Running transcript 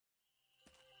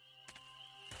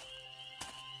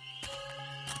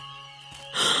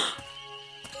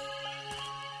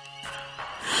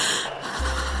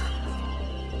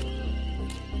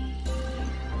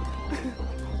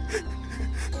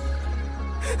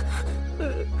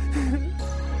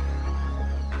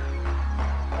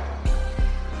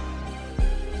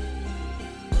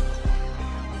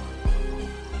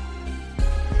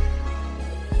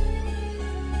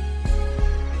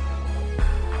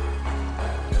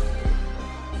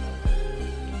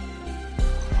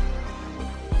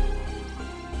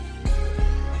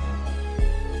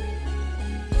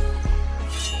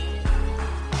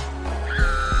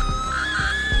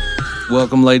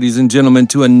Welcome, ladies and gentlemen,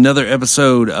 to another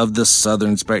episode of the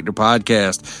Southern Spectre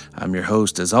podcast. I'm your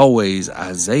host, as always,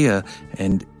 Isaiah,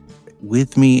 and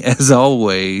with me, as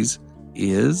always,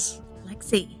 is...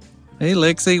 Lexi. Hey,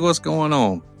 Lexi, what's going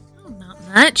on? Oh, not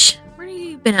much. What have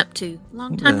you been up to?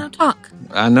 Long time no talk.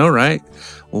 I know, right?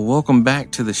 Well, welcome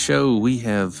back to the show. We've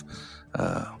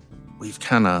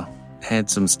kind of had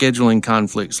some scheduling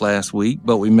conflicts last week,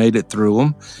 but we made it through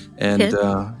them,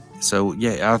 and... So,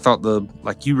 yeah, I thought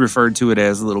like you referred to it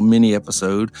as a little mini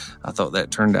episode. I thought that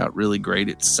turned out really great.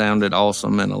 It sounded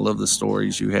awesome, and I love the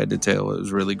stories you had to tell. It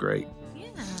was really great. Yeah,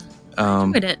 I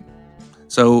enjoyed it.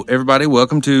 So, everybody,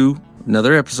 welcome to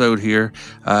another episode here.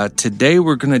 Today,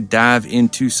 we're going to dive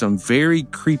into some very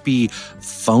creepy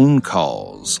phone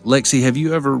calls. Lexi, have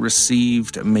you ever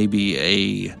received maybe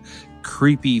a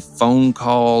creepy phone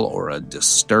call or a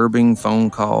disturbing phone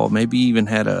call? Maybe even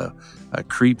had a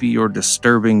creepy or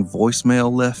disturbing voicemail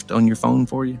left on your phone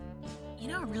for you? You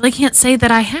know, I really can't say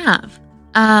that I have.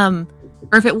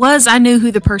 Or if it was, I knew who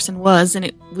the person was, and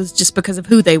it was just because of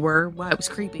who they were, why it was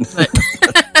creepy. But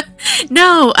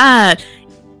no,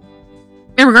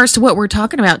 in regards to what we're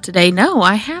talking about today, no,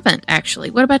 I haven't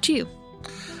actually. What about you?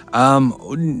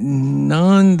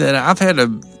 None that I've had a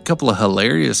couple of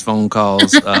hilarious phone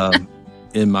calls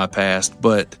in my past,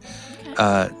 but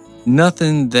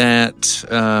nothing that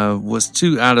was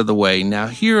too out of the way. Now,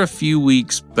 here a few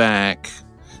weeks back,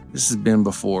 this has been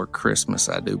before Christmas,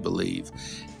 I do believe.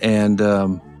 And,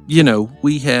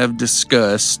 we have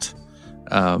discussed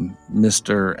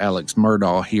Mr. Alex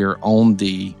Murdaugh here on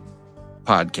the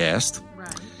podcast.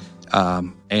 Right.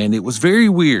 And it was very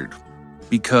weird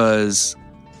because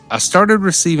I started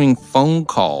receiving phone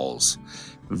calls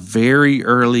very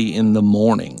early in the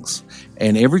mornings.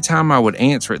 And every time I would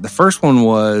answer it, the first one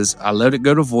was I let it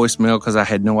go to voicemail because I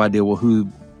had no idea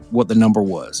what the number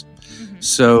was. Mm-hmm.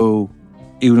 So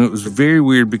it was very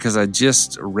weird because I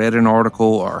just read an article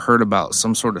or heard about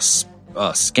some sort of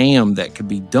scam that could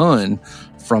be done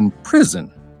from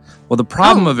prison. Well, the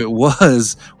problem of it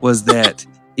was that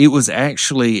it was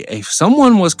actually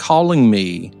someone was calling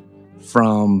me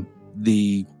from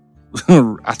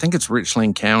I think it's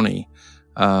Richland County.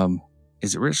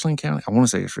 Is it Richland County? I want to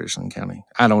say it's Richland County.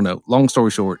 I don't know. Long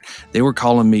story short, they were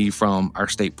calling me from our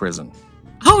state prison.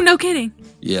 Oh, no kidding.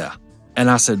 Yeah. And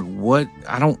I said, what?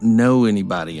 I don't know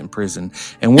anybody in prison.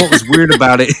 And what was weird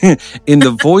about it, in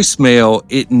the voicemail,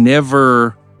 it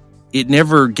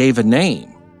never gave a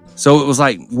name. So it was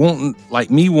they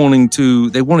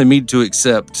wanted me to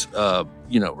accept,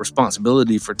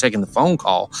 responsibility for taking the phone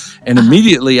call. And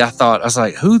immediately I was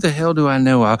like, who the hell do I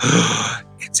know?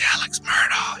 It's Alex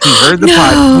Murdaugh. He heard the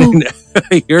podcast.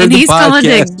 He heard the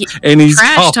podcast, and he's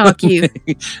trash talk you.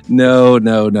 No.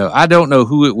 I don't know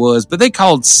who it was, but they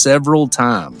called several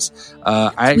times.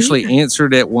 I actually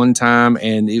answered at one time,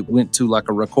 and it went to like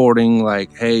a recording,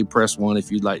 like, "Hey, press 1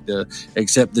 if you'd like to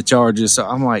accept the charges." So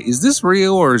I'm like, "Is this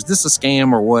real or is this a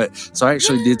scam or what?" So I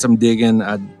actually did some digging.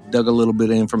 I dug a little bit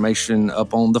of information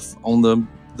up on the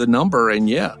number, and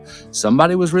yeah,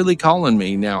 somebody was really calling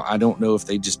me. Now, I don't know if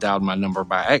they just dialed my number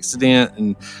by accident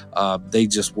and they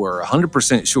just were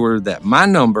 100% sure that my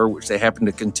number, which they happened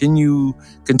to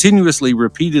continuously,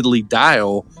 repeatedly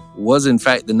dial, was in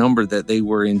fact the number that they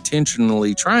were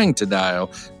intentionally trying to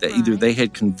dial, that either they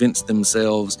had convinced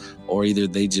themselves or either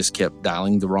they just kept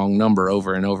dialing the wrong number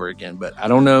over and over again. But I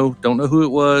don't know who it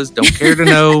was, don't care to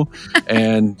know,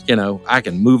 and, I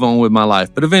can move on with my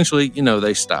life. But eventually,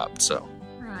 they stopped, so.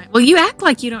 Well, you act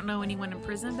like you don't know anyone in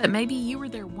prison, but maybe you were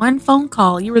their one phone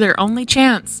call. You were their only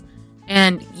chance,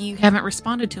 and you haven't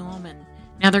responded to them, and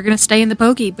now they're going to stay in the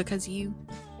pokey because you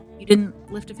didn't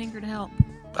lift a finger to help.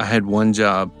 I had one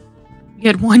job. You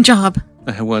had one job.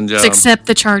 I had one job. Just accept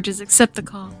the charges, accept the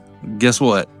call. Guess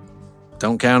what?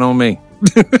 Don't count on me.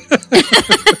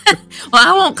 Well,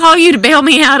 I won't call you to bail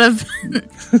me out of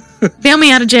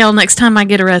jail next time I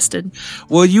get arrested.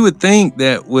 Well, you would think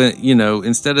that when,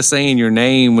 instead of saying your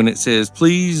name when it says,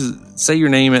 please say your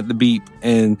name at the beep,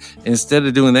 and instead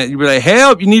of doing that, you'd be like,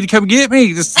 help, you need to come get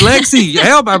me. This is Lexi,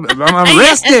 help, I'm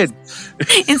arrested.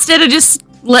 Instead of just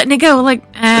letting it go, like,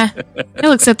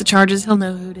 he'll accept the charges. He'll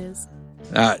know who it is.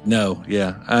 No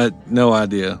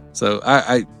idea. So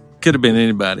I Could have been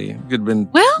anybody. Could have been.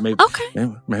 Well, maybe,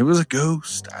 okay. Maybe it was a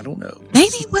ghost. I don't know.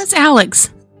 Maybe it was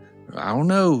Alex. I don't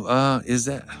know. Is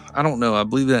that? I don't know. I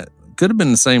believe that could have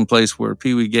been the same place where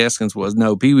Pee Wee Gaskins was.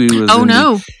 No, Pee Wee was. Oh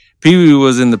no. Pee Wee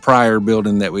was in the prior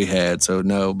building that we had. So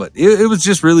no, but it was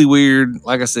just really weird.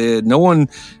 Like I said, no one.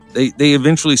 They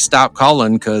eventually stopped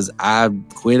calling because I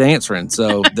quit answering.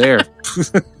 So there.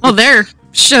 Well, there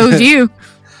shows you.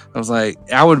 I was like,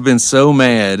 I would have been so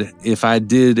mad if I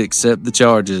did accept the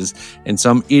charges and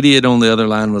some idiot on the other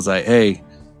line was like, hey,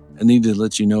 I need to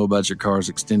let you know about your car's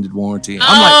extended warranty.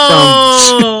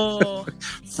 I'm like,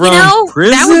 from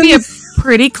prison? That would be a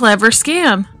pretty clever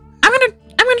scam. I'm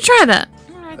gonna try that.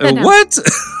 What?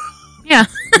 Yeah.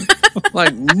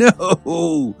 Like,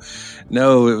 no,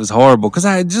 it was horrible because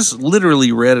I had just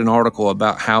literally read an article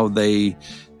about how the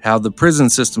prison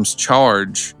systems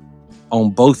charge on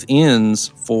both ends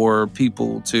for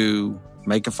people to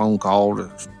make a phone call, to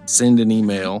send an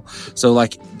email. So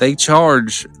like they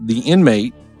charge the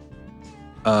inmate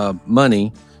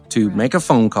money to make a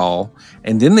phone call,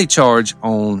 and then they charge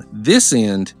on this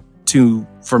end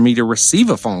for me to receive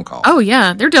a phone call. Oh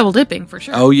yeah, they're double dipping for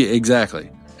sure. Oh yeah,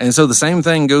 exactly. And so the same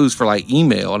thing goes for like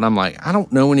email, and I'm like, I don't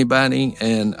know anybody,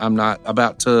 and I'm not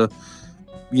about to,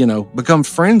 become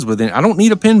friends with it. I don't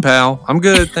need a pen pal. I'm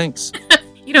good, thanks.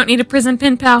 You don't need a prison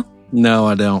pen pal? No,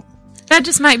 I don't. That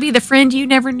just might be the friend you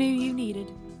never knew you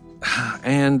needed.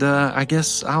 And I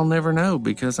guess I'll never know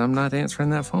because I'm not answering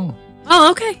that phone.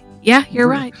 Oh, okay. Yeah, you're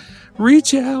right.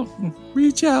 Reach out.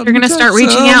 You're going to start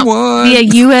reaching out via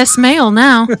U.S. mail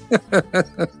now.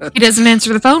 He doesn't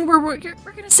answer the phone. We're going to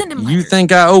send him letters. You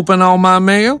think I open all my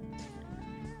mail?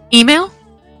 Email?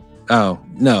 Oh,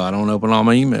 no, I don't open all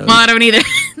my emails. Well, I don't either.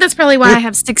 That's probably why I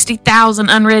have 60,000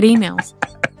 unread emails.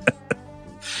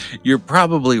 You're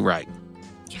probably right.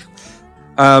 Yeah.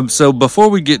 So before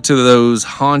we get to those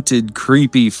haunted,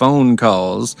 creepy phone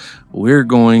calls, we're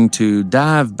going to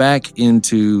dive back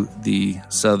into the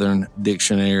Southern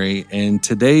Dictionary. And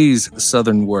today's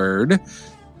Southern word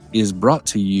is brought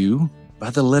to you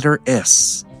by the letter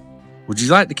S. Would you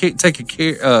like to take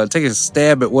a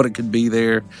stab at what it could be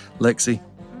there, Lexi?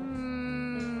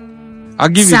 I'll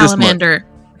give you this much. Salamander.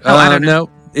 I don't know. No,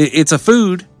 it's a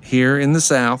food here in the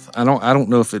South. I don't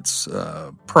know if it's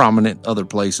prominent other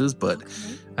places, but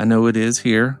I know it is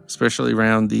here, especially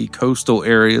around the coastal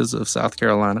areas of South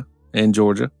Carolina and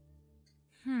Georgia.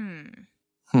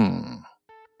 I'm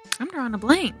drawing a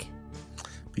blank.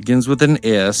 Begins with an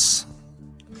S.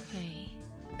 Okay.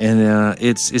 And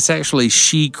it's actually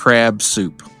she crab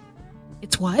soup.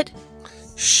 It's what?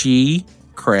 She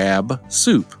crab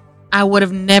soup. I would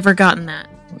have never gotten that.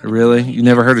 Really? You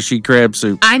never heard of she crab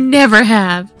soup? I never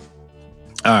have.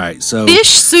 All right, so fish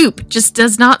soup just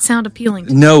does not sound appealing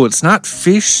to me. No, it's not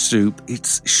fish soup.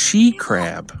 It's she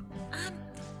crab.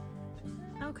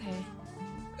 Okay.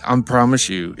 I promise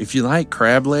you, if you like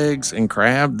crab legs and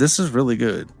crab, this is really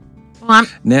good. Well,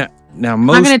 I'm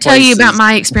going to tell you about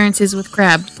my experiences with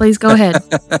crab. Please go ahead.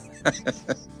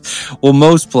 Well,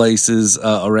 most places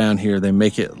around here, they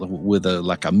make it with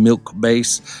a milk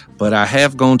base, but I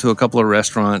have gone to a couple of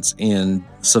restaurants in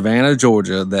Savannah,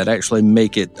 Georgia that actually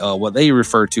make it what they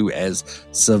refer to as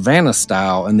Savannah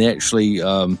style, and they actually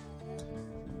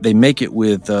they make it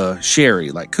with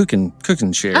sherry, like cooking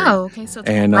sherry. Oh, okay, so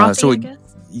it's frothy, I guess?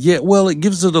 Yeah, well, it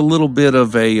gives it a little bit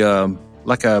of I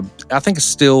think it's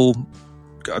still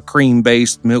a cream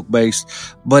based, milk based,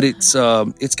 but it's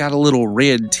got a little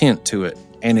red tint to it.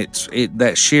 And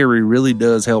that sherry really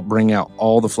does help bring out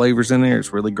all the flavors in there.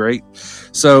 It's really great.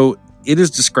 So it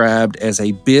is described as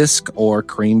a bisque or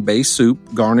cream-based soup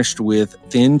garnished with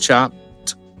thin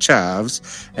chopped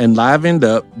chives and livened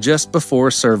up just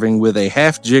before serving with a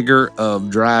half jigger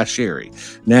of dry sherry.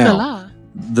 Now,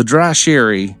 the dry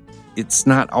sherry, it's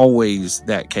not always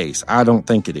that case. I don't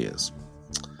think it is.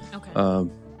 Okay.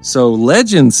 So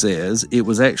legend says it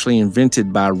was actually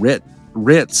invented by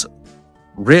Ritz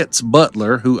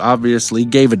Butler, who obviously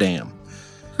gave a damn.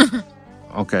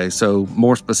 Okay, so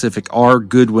more specific, R.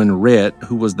 Goodwin Rhett,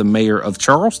 who was the mayor of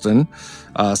Charleston,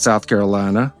 South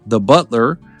Carolina. The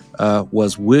butler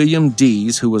was William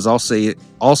Dees, who was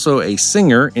also a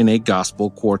singer in a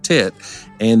gospel quartet.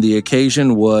 And the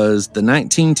occasion was the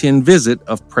 1910 visit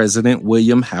of President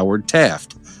William Howard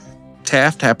Taft.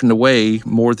 Taft happened to weigh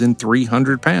more than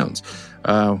 300 pounds.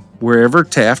 Wherever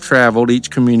Taft traveled, each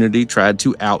community tried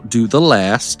to outdo the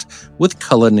last with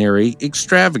culinary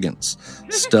extravagance.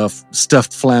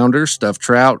 Stuffed flounder, stuffed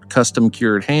trout, custom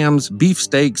cured hams,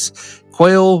 beefsteaks,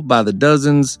 quail by the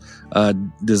dozens,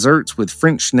 desserts with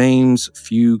French names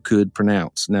few could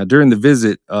pronounce. Now, during the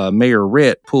visit, Mayor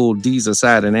Rhett pulled Dees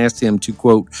aside and asked him to,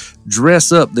 quote,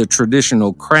 dress up the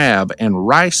traditional crab and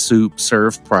rice soup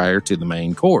served prior to the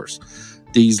main course.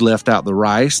 Dees left out the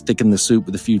rice, thickened the soup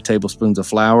with a few tablespoons of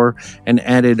flour, and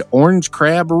added orange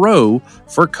crab roe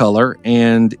for color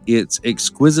and its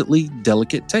exquisitely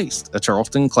delicate taste. A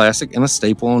Charleston classic and a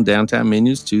staple on downtown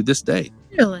menus to this day.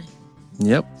 Really?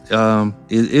 Yep.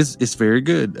 It's very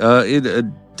good. It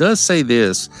does say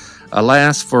this.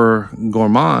 Alas, for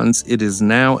gourmands, it is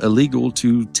now illegal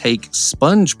to take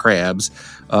sponge crabs,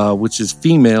 which is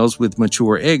females with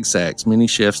mature egg sacs. Many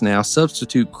chefs now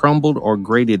substitute crumbled or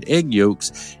grated egg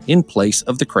yolks in place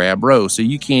of the crab roe. So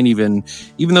you can't even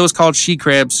though it's called she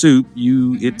crab soup,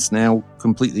 it's now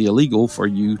completely illegal for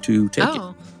you to take it.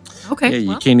 Okay.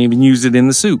 Yeah, you can't even use it in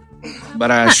the soup.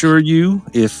 But I assure you,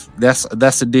 if that's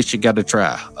a dish you got to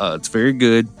try. It's very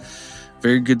good.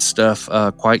 Very good stuff,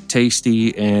 quite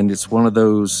tasty, and it's one of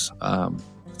those,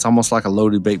 it's almost like a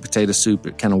loaded baked potato soup.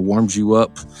 It kind of warms you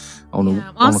up on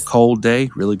a cold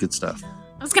day. Really good stuff.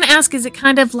 I was going to ask, is it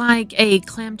kind of like a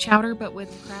clam chowder, but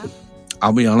with crab?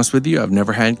 I'll be honest with you, I've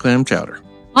never had clam chowder.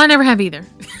 Well, I never have either.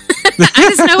 I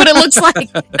just know what it looks like.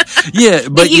 Yeah,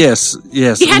 but yes. You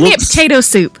had me at potato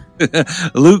soup.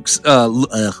 Looks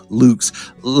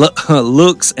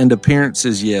and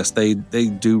appearances, yes, they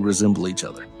do resemble each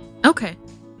other. Okay.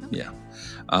 Yeah.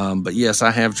 But yes, I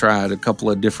have tried a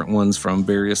couple of different ones from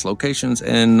various locations,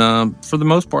 and for the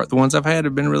most part, the ones I've had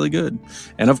have been really good.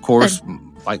 And of course,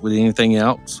 like with anything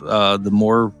else, the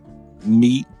more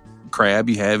meat crab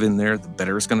you have in there, the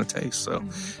better it's going to taste. So,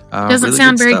 doesn't really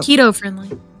sound very stuff. keto friendly.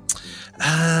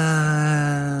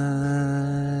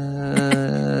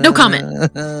 No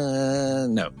comment.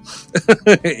 No,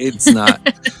 it's not.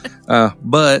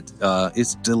 But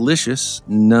it's delicious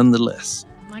nonetheless.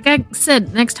 Like I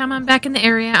said, next time I'm back in the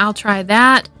area, I'll try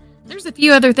that. There's a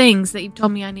few other things that you've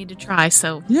told me I need to try,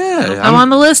 so yeah, I'm on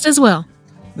the list as well.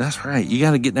 That's right. You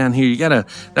got to get down here.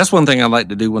 That's one thing I like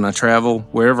to do when I travel,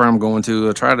 wherever I'm going to.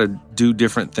 I try to do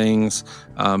different things.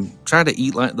 Try to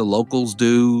eat like the locals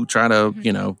do. Try to,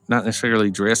 not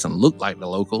necessarily dress and look like the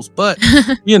locals, but,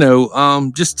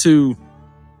 just to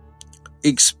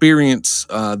experience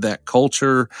that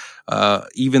culture,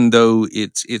 even though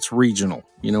it's regional.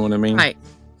 You know what I mean? Right.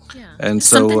 Yeah. And it's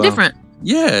so something different.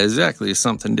 Yeah, exactly. It's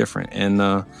something different,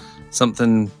 and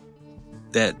something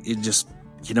that it just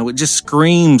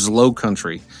screams low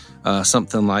country.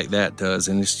 Something like that does,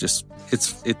 and it's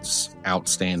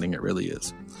outstanding. It really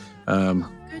is.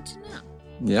 Good to know.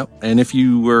 Yep. And if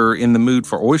you were in the mood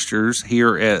for oysters,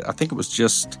 here I think it was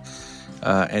just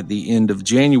at the end of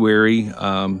January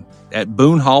at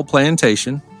Boone Hall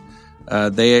Plantation.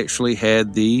 They actually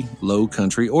had the Low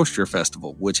Country Oyster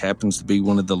Festival, which happens to be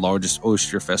one of the largest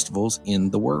oyster festivals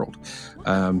in the world.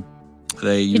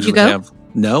 Did you go?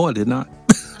 No, I did not.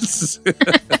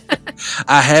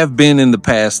 I have been in the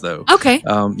past, though. Okay.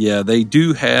 Yeah, they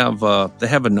do have. They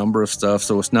have a number of stuff,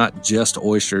 so it's not just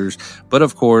oysters. But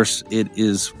of course, it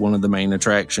is one of the main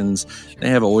attractions. They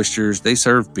have oysters. They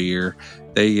serve beer.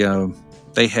 They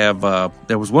have.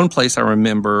 There was one place I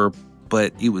remember,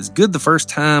 but it was good the first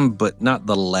time, but not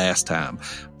the last time.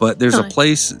 But there's a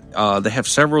place, they have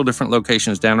several different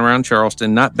locations down around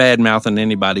Charleston, not bad-mouthing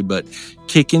anybody, but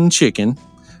Kickin' Chicken,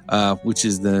 which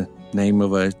is the name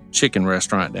of a chicken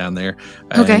restaurant down there.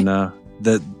 Okay.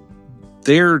 And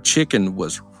their chicken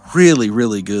was really,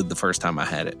 really good the first time I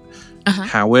had it. Uh-huh.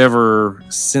 However,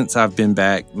 since I've been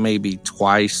back maybe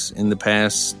twice in the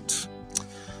past,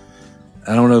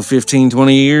 15,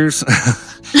 20 years,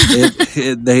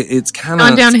 it's kind of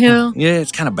gone downhill. Yeah,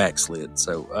 it's kind of backslid.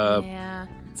 So yeah,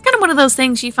 it's kind of one of those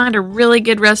things. You find a really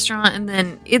good restaurant, and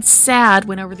then it's sad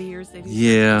when over the years they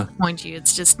disappoint you.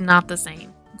 It's just not the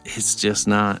same. It's just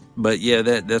not. But yeah,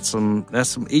 that's some.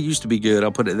 It used to be good.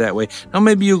 I'll put it that way. Now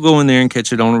maybe you'll go in there and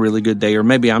catch it on a really good day, or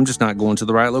maybe I'm just not going to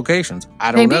the right locations.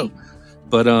 I don't know.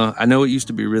 But I know it used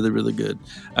to be really, really good.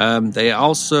 They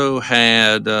also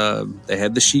had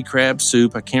the she crab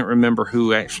soup. I can't remember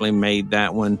who actually made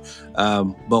that one.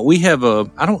 But we have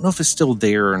I don't know if it's still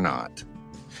there or not.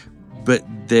 But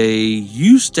they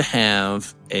used to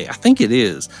have I think it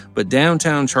is. But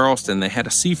downtown Charleston, they had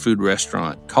a seafood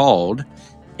restaurant called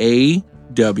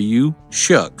A.W.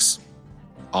 Shucks.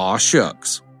 Aw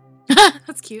Shucks.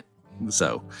 That's cute.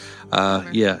 So,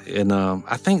 yeah. And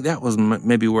I think that was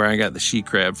maybe where I got the she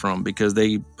crab from, because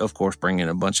they, of course, bring in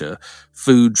a bunch of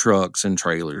food trucks and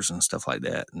trailers and stuff like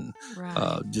that. And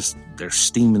just they're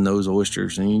steaming those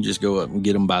oysters, and you just go up and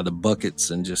get them by the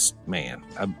buckets and just, man,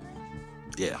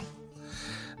 yeah.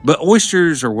 But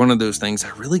oysters are one of those things I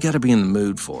really got to be in the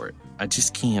mood for it. I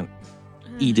just can't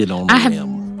eat it on a I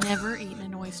whim. have never eaten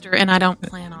an oyster, and I don't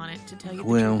plan on it, to tell you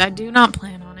the truth. I do not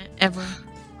plan on it ever.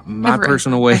 My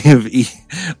personal way of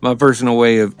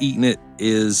eating it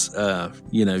is,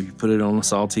 you put it on a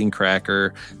saltine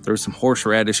cracker, throw some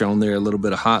horseradish on there, a little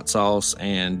bit of hot sauce,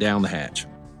 and down the hatch.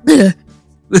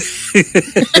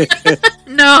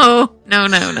 No.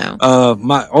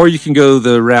 Or you can go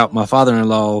the route my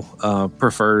father-in-law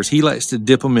prefers. He likes to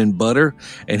dip them in butter,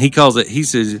 and he calls it. He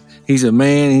says he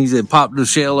said pop the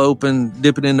shell open,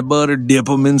 dip it in the butter, dip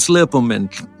them and slip them,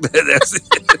 and that's it.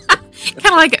 Kind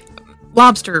of like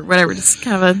lobster, whatever. Just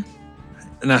kind of a.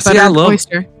 And I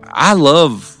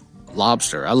love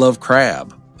lobster. I love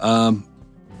crab.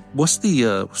 What's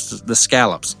the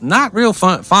scallops? Not real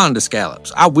fond of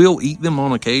scallops. I will eat them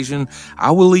on occasion.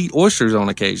 I will eat oysters on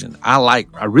occasion. I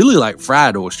really like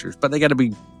fried oysters, but they got to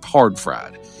be hard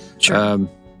fried. Sure.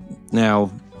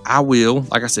 Now I will,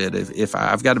 like I said, if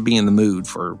I've got to be in the mood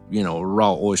for, a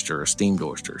raw oyster or steamed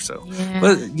oyster. So, yeah.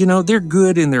 But they're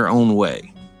good in their own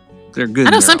way. They're good. I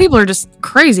know some people are just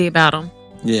crazy about them.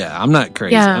 Yeah, I'm not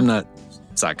crazy. Yeah. I'm not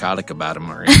psychotic about them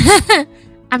or anything.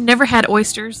 I've never had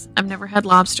oysters. I've never had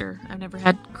lobster. I've never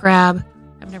had crab.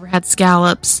 I've never had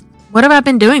scallops. What have I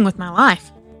been doing with my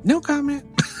life? No comment.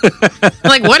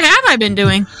 Like, what have I been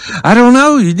doing? I don't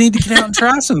know. You need to get out and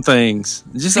try some things.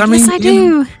 I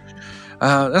do.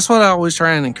 That's what I always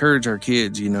try and encourage our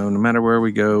kids, no matter where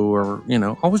we go, or,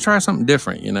 always try something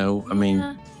different, you never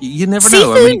know.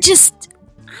 Seafood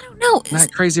I don't know.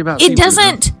 Not crazy about it.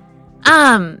 Seafood,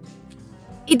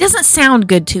 It doesn't sound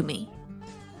good to me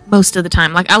most of the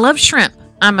time. Like, I love shrimp.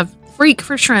 I'm a freak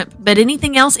for shrimp, but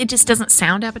anything else, it just doesn't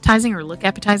sound appetizing or look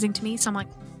appetizing to me. So I'm like,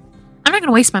 I'm not going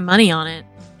to waste my money on it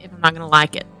if I'm not going to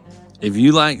like it. If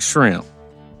you like shrimp,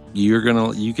 you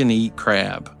can eat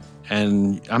crab.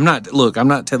 And I'm not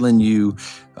telling you,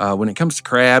 when it comes to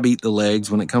crab, eat the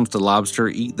legs. When it comes to lobster,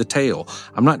 eat the tail.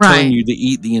 I'm not telling you to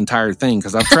eat the entire thing,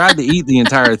 because I've tried to eat the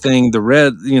entire thing, the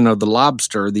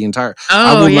lobster, the entire,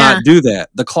 I will not do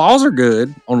that. The claws are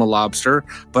good on a lobster,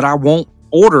 but I won't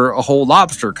order a whole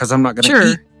lobster because I'm not going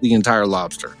to eat the entire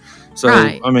lobster. So,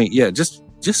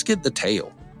 just get the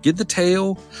tail. Get the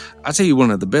tail. I tell you,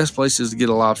 one of the best places to get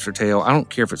a lobster tail, I don't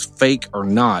care if it's fake or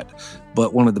not,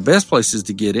 but one of the best places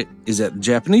to get it is at the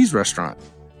Japanese restaurant.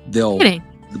 They'll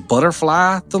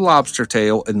butterfly the lobster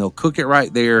tail, and they'll cook it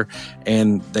right there,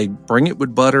 and they bring it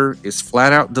with butter. It's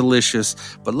flat out delicious.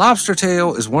 But lobster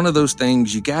tail is one of those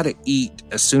things you got to eat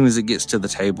as soon as it gets to the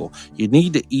table. You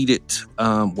need to eat it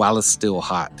while it's still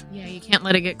hot. Yeah, you can't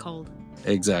let it get cold.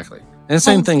 Exactly. And the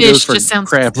same thing goes for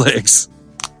crab legs.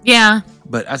 Yeah.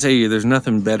 But I tell you, there's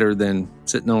nothing better than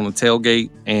sitting on a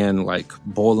tailgate and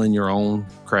boiling your own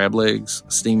crab legs,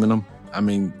 steaming them. I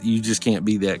mean, you just can't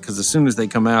beat that, because as soon as they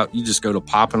come out, you just go to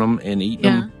popping them and eating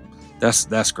them.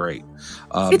 That's great.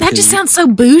 Dude, that just sounds so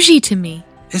bougie to me.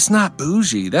 It's not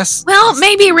bougie.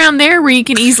 Maybe around there where you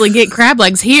can easily get crab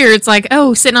legs. Here, it's like,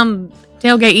 sitting on the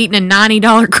tailgate eating a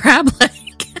 $90 crab leg.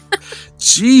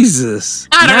 Jesus.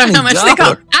 I don't know how much they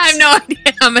cost. I have no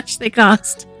idea how much they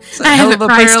cost. I haven't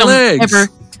priced them ever.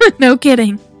 No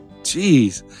kidding.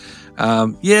 Jeez.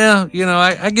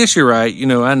 I guess you're right.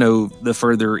 I know the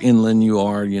further inland you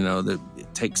are, that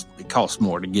it costs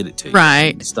more to get it to you.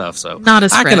 Right. And stuff. So not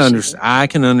as fresh. I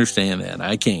can understand that.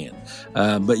 I can.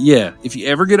 But yeah, if you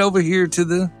ever get over here to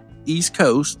the East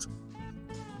Coast,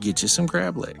 get you some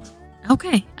crab legs.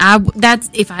 Okay.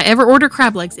 If I ever order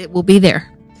crab legs, it will be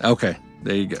there. Okay.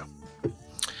 There you go.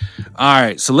 All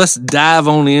right, so let's dive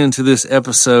on into this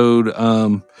episode.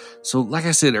 So like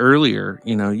I said earlier,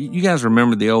 you guys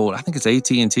remember the old, I think it's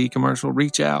AT&T commercial,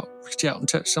 reach out and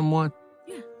touch someone.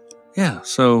 Yeah.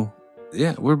 So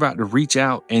we're about to reach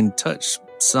out and touch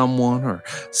someone or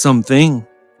something.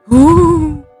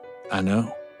 Ooh. I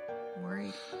know. I'm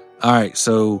worried. All right.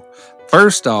 So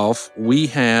first off, I'm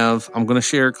going to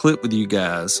share a clip with you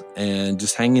guys, and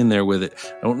just hang in there with it.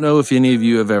 I don't know if any of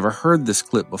you have ever heard this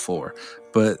clip before,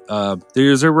 but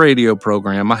there's a radio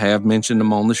program. I have mentioned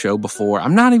them on the show before.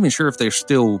 I'm not even sure if they're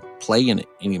still playing it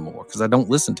anymore, because I don't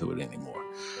listen to it anymore.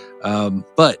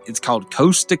 But it's called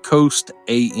Coast to Coast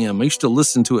AM. I used to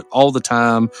listen to it all the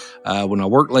time when I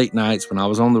worked late nights, when I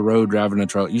was on the road driving a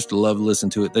truck. I used to love to listen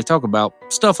to it. They talk about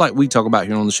stuff like we talk about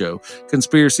here on the show: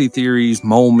 conspiracy theories,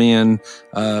 mole men,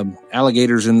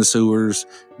 alligators in the sewers,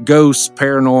 ghosts,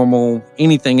 paranormal,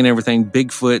 anything and everything,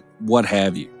 Bigfoot, what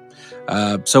have you.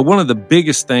 So one of the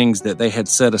biggest things that they had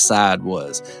set aside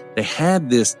was they had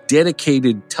this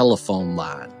dedicated telephone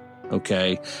line,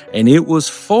 okay? And it was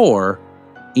for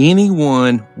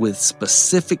anyone with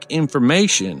specific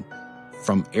information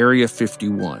from Area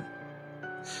 51.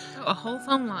 A whole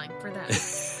phone line for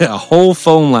that. A whole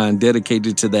phone line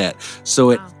dedicated to that.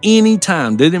 So at any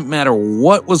time, didn't matter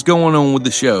what was going on with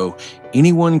the show,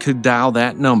 anyone could dial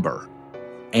that number.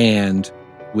 And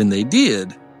when they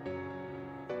did,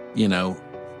 you know,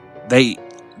 the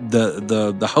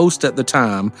host at the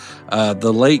time,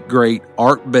 the late great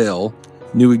Art Bell,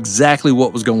 knew exactly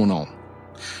what was going on.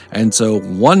 And so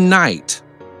one night,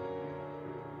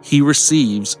 he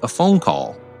receives a phone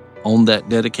call on that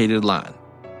dedicated line.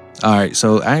 All right,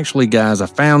 so actually, guys, I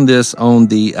found this on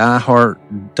the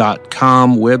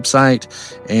iHeart.com website,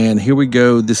 and here we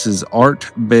go. This is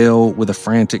Art Bell with a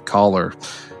frantic caller.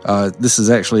 This is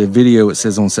actually a video. It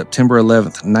says on September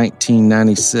 11th,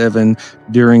 1997,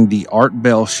 during the Art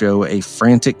Bell show, a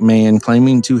frantic man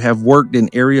claiming to have worked in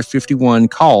Area 51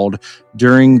 called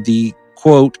during the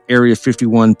quote Area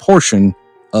 51 portion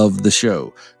of the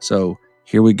show. So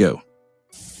here we go.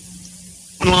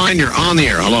 Line, you're on the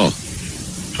air. Hello.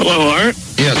 Hello, Art.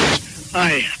 Yes.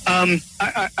 Hi.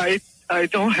 I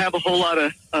don't have a whole lot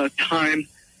of time.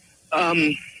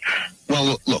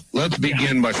 Well, look, let's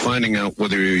begin by finding out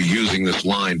whether you're using this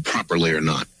line properly or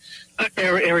not.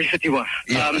 Area 51.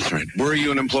 Yeah, that's right. Were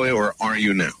you an employee or are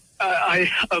you now? A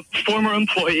former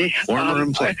employee. Former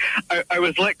employee. I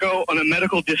was let go on a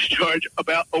medical discharge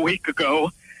about a week ago,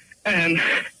 and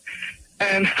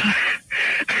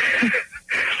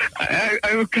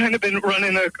I've kind of been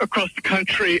running across the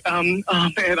country. Oh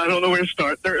man, I don't know where to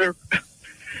start. They're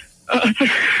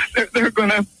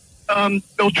gonna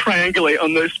they'll triangulate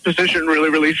on this position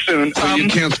really soon. So you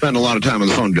can't spend a lot of time on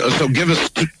the phone. So give us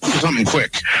something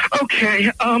quick.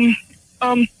 Okay.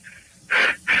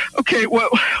 Okay,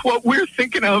 what we're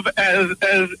thinking of as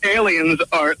aliens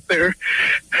are they're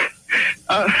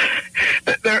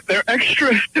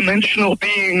extra dimensional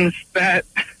beings that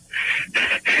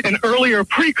an earlier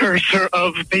precursor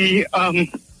of the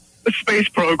space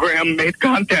program made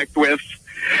contact with.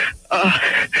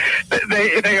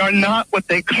 They are not what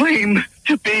they claim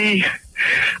to be.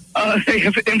 They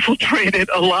have infiltrated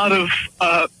a lot of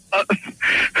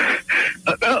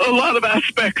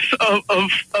aspects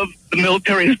of the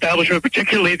military establishment,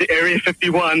 particularly the Area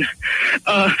 51.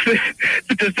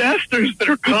 The disasters that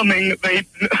are coming,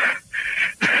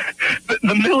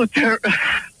 the military,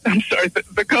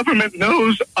 the government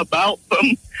knows about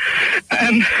them,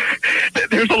 and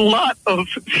there's a lot of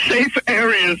safe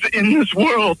areas in this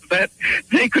world that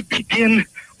they could begin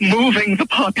moving the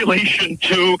population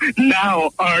to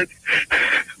now, Art.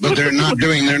 But they're not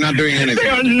doing anything. They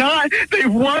are not. They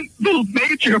want the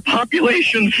major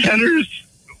population centers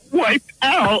wiped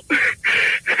out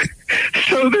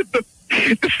so that the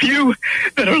few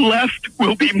that are left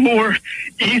will be more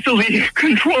easily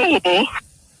controllable.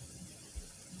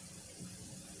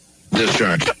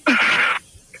 Discharge.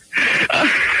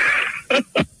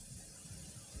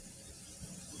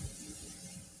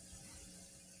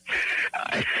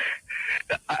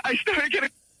 I started getting...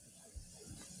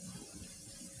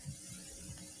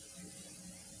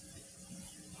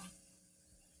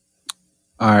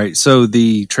 All right, so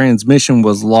the transmission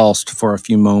was lost for a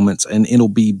few moments, and it'll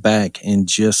be back in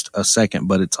just a second,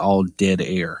 but it's all dead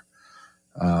air.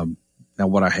 Now,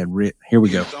 what I had written, here we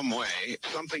go. In some way,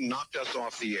 something knocked us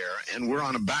off the air, and we're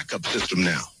on a backup system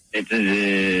now. It's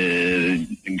a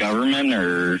government,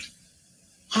 or...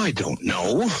 I don't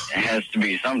know. It has to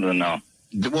be something, though.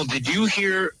 Well, did you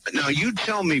hear... Now, you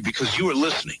tell me, because you were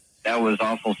listening. That was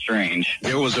awful strange.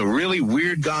 There was a really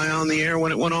weird guy on the air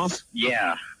when it went off?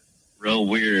 Yeah. Real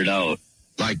weirded out.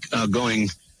 Like going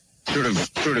sort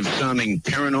of sounding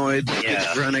paranoid,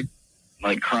 schizophrenic?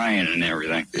 Like crying and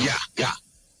everything.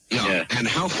 Yeah. And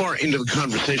how far into the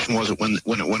conversation was it when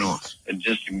it went off?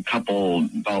 Just a couple,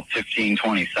 about 15,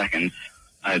 20 seconds,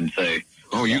 I'd say.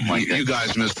 Oh, you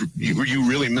guys missed. You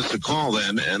really missed a call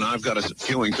then, and I've got a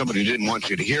feeling somebody didn't want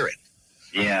you to hear it.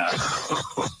 Yeah.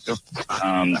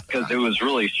 Because it was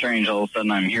really strange. All of a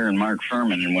sudden, I'm hearing Mark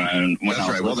Furman, and when that's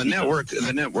right. Well, the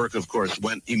network, of course,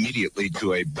 went immediately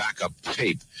to a backup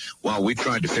tape while we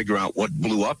tried to figure out what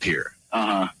blew up here.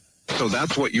 So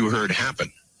that's what you heard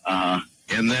happen.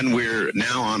 And then we're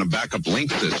now on a backup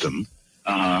link system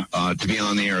to be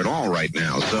on the air at all right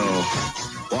now. So,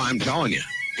 well, I'm telling you,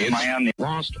 it's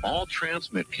lost all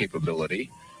transmit capability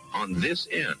on this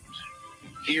end.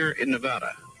 Here in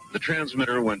Nevada, the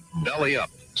transmitter went belly up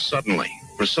suddenly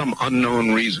for some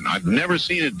unknown reason. I've never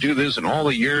seen it do this in all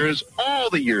the years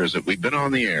that we've been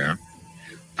on the air.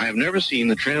 I have never seen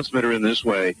the transmitter in this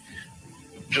way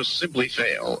just simply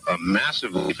fail,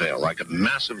 massively fail, like a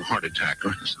massive heart attack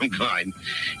or some kind.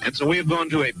 And so we have gone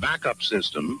to a backup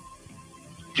system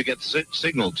to get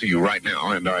signal to you right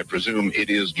now, and I presume it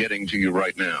is getting to you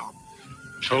right now.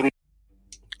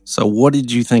 So what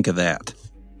did you think of that?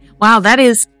 Wow, that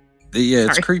is... Yeah,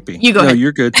 it's creepy. You go ahead.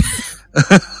 You're good.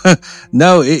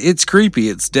 No, it's creepy.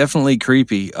 It's definitely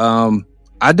creepy.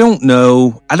 I don't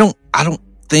know. I don't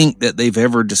think that they've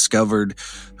ever discovered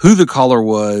who the caller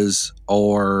was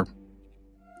or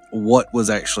what was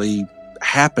actually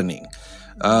happening.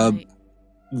 Right.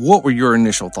 What were your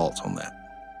initial thoughts on that?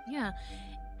 Yeah.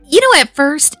 At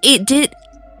first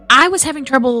I was having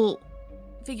trouble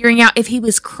figuring out if he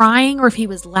was crying or if he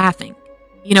was laughing.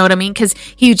 You know what I mean? Because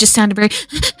he just sounded very...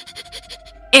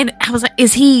 And I was like,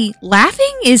 is he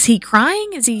laughing? Is he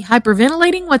crying? Is he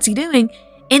hyperventilating? What's he doing?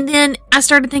 And then I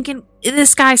started thinking,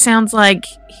 this guy sounds like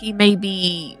he may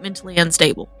be mentally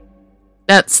unstable.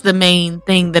 That's the main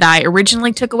thing that I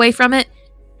originally took away from it.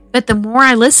 But the more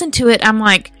I listened to it, I'm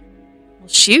like, well,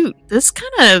 shoot, this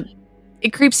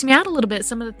it creeps me out a little bit,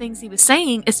 some of the things he was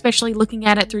saying, especially looking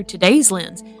at it through today's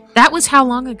lens. That was how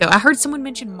long ago? I heard someone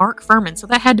mention Mark Furman, so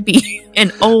that had to be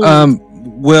an old...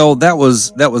 Well, that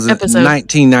was episode.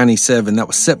 1997. That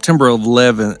was September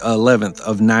 11th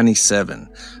of 97.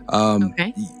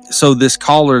 Okay. So this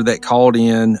caller that called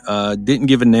in didn't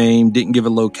give a name, didn't give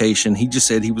a location. He just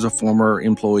said he was a former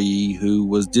employee who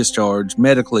was discharged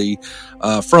medically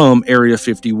from Area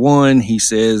 51. He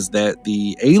says that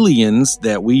the aliens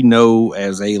that we know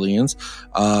as aliens,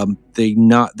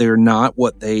 they're not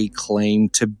what they claim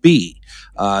to be.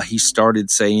 He started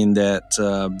saying that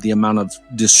the amount of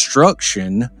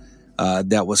destruction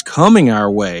that was coming our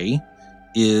way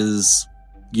is,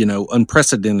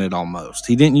 unprecedented almost.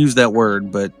 He didn't use that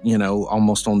word, but,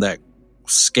 almost on that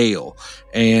scale.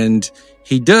 And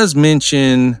he does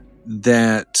mention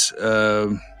that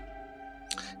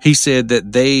he said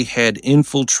that they had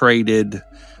infiltrated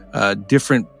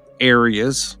different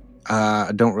areas.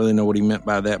 I don't really know what he meant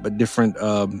by that, but different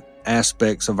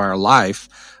aspects of our life.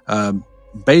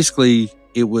 Basically,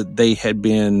 they had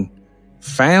been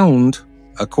found,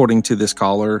 according to this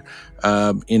caller,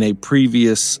 in a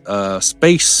previous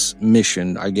space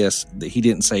mission. I guess he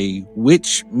didn't say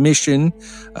which mission.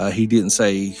 He didn't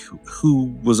say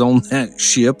who was on that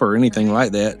ship or anything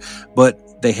like that,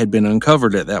 but they had been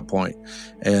uncovered at that point.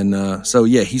 And so,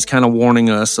 yeah, he's kind of warning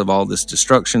us of all this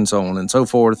destruction, so on and so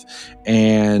forth.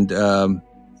 And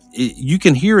you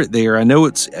can hear it there. I know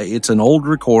it's an old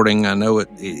recording. I know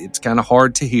it's kind of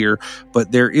hard to hear,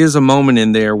 but there is a moment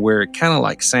in there where it kind of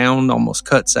like sound almost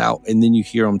cuts out, and then you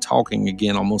hear them talking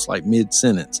again, almost like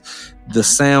mid-sentence. The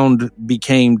sound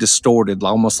became distorted,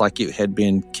 almost like it had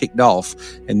been kicked off,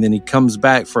 and then he comes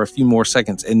back for a few more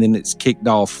seconds, and then it's kicked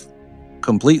off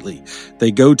completely.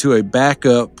 They go to a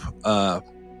backup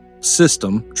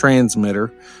system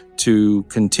transmitter to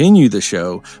continue the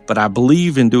show, but I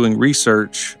believe in doing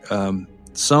research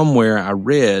somewhere I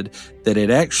read that it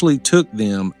actually took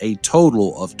them a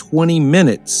total of 20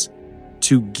 minutes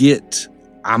to get,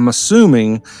 I'm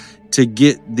assuming, to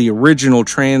get the original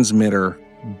transmitter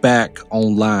back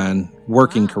online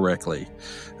working correctly.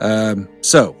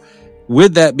 So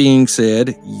with that being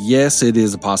said, yes, it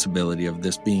is a possibility of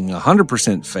this being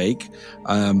 100% fake,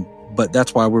 but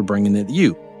that's why we're bringing it to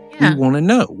you. We want to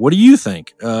know. What do you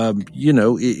think?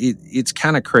 It's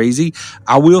kind of crazy.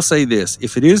 I will say this.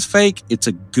 If it is fake, it's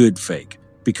a good fake,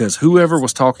 because whoever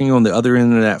was talking on the other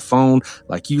end of that phone,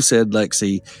 like you said,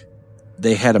 Lexi,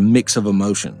 they had a mix of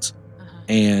emotions.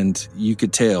 And you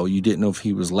could tell. You didn't know if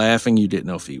he was laughing. You didn't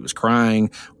know if he was crying,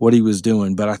 what he was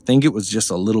doing. But I think it was just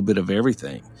a little bit of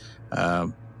everything.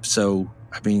 So,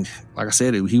 I mean, like I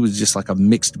said, he was just like a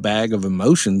mixed bag of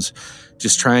emotions,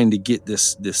 just trying to get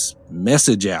this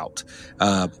message out.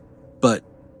 But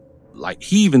like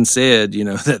he even said,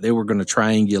 that they were going to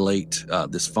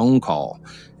triangulate this phone call.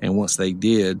 And once they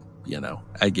did,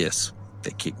 I guess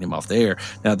they kicked him off the air.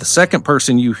 Now, the second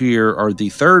person you hear, or the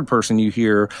third person you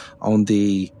hear on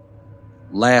the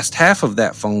last half of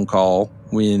that phone call,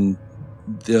 when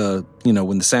the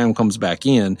sound comes back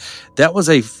in, that was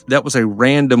a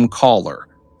random caller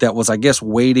that was, I guess,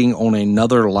 waiting on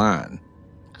another line.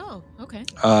 Oh, okay.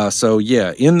 So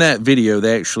yeah, in that video,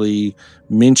 they actually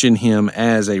mention him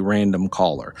as a random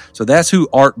caller. So that's who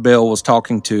Art Bell was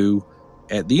talking to.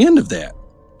 at the end of that.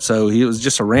 So he was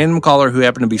just a random caller who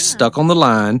happened to be stuck on the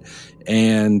line,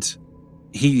 and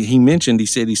he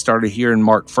said he started hearing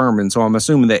Mark Furman. So I'm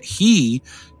assuming that he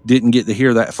didn't get to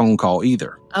hear that phone call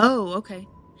either. Oh, okay.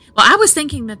 Well, I was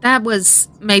thinking that was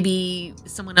maybe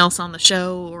someone else on the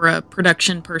show or a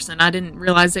production person. I didn't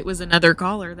realize it was another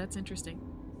caller. That's interesting.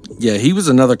 Yeah, he was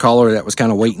another caller that was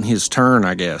kind of waiting his turn,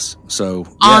 I guess. So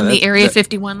on the Area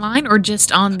 51 line, or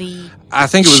just on the I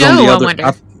think it was show, on the I other. wonder?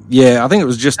 I think it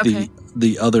was just Okay.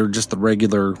 the other, just the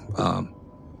regular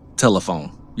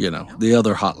telephone. The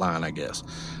other hotline, I guess,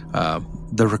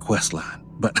 the request line.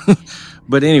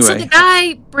 But anyway, so the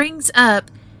guy brings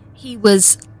up he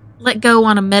was let go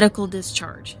on a medical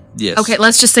discharge. Yes. Okay,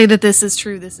 let's just say that this is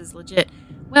true. This is legit.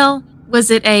 Well,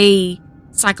 was it a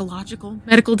psychological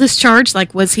medical discharge?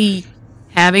 Like, was he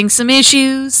having some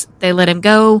issues? They let him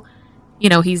go.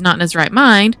 He's not in his right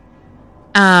mind.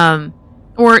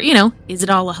 Or, is it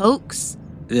all a hoax?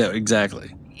 Yeah,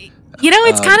 exactly.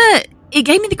 It's kind of, it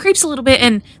gave me the creeps a little bit,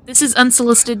 and this is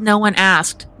unsolicited, no one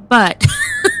asked, but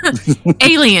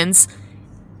aliens,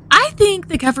 I think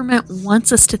the government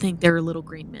wants us to think they're little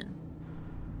green men.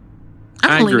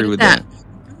 I agree with that.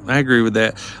 I agree with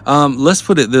that. Let's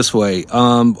put it this way.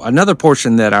 Another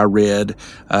portion that I read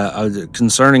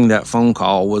concerning that phone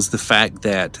call was the fact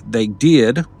that they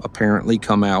did apparently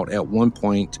come out at one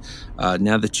point.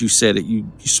 Now that you said it, you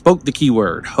spoke the key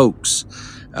word, hoax,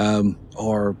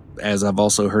 or as I've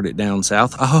also heard it down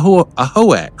south, a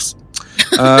hoax.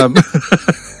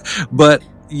 But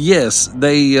yes,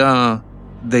 they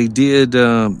did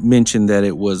mention that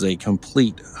it was a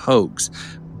complete hoax.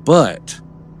 But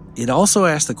it also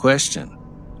asked the question,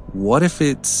 what if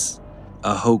it's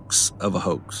a hoax of a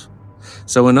hoax?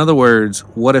 So in other words,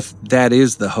 what if that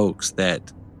is the hoax,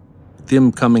 that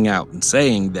them coming out and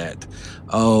saying that,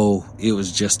 oh, it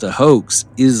was just a hoax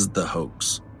is the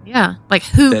hoax? Yeah. Like,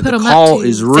 who that put the them call up to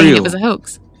is saying real. it was a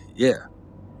hoax? Yeah.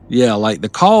 Yeah, like the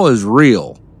call is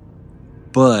real,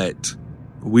 but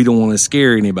we don't want to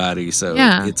scare anybody, so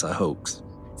it's a hoax.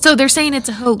 So they're saying it's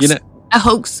a hoax. A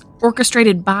hoax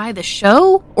orchestrated by the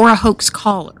show, or a hoax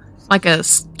caller, like a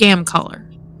scam caller?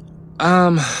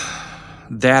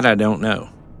 That I don't know.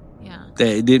 Yeah.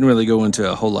 They didn't really go into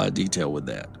a whole lot of detail with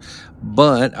that.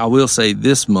 But I will say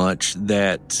this much,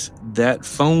 that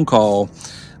phone call,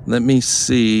 let me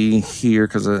see here,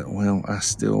 because I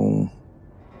still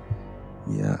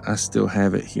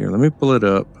have it here. Let me pull it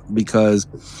up, because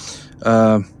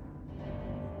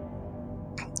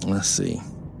let's see.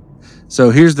 So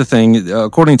here's the thing.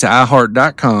 According to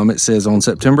iHeart.com, it says on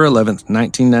September 11th,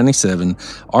 1997,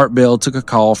 Art Bell took a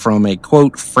call from a,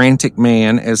 quote, frantic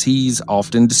man, as he's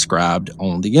often described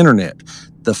on the internet.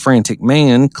 The frantic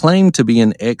man claimed to be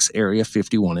an ex-Area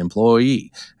 51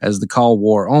 employee. As the call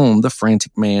wore on, the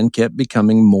frantic man kept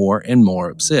becoming more and more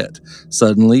upset.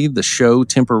 Suddenly, the show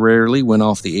temporarily went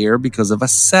off the air because of a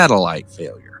satellite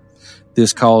failure.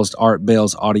 This caused Art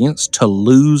Bell's audience to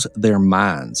lose their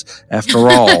minds. After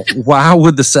all, why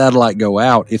would the satellite go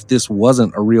out if this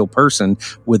wasn't a real person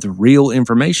with real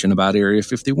information about Area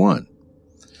 51?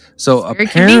 So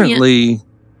apparently,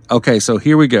 okay, so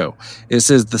here we go. It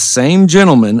says the same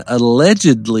gentleman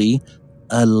allegedly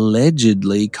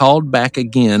called back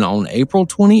again on April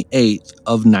 28th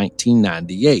of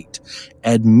 1998,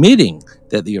 admitting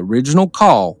that the original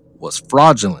call was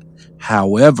fraudulent.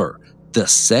 However, the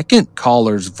second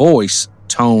caller's voice,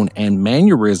 tone, and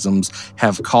mannerisms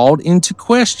have called into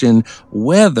question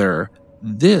whether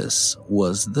this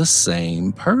was the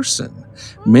same person.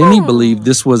 Many believe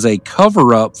this was a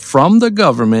cover-up from the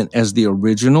government, as the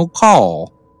original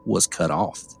call was cut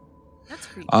off. That's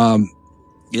creepy.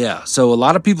 Yeah, so a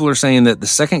lot of people are saying that the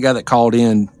second guy that called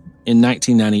in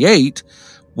 1998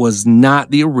 was not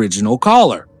the original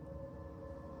caller.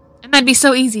 And that'd be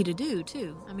so easy to do,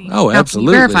 too. I mean, oh, how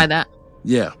absolutely. can you verify that?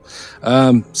 Yeah.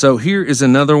 So here is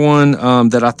another one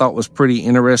that I thought was pretty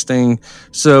interesting.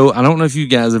 So I don't know if you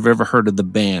guys have ever heard of the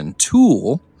band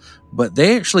Tool, but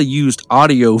they actually used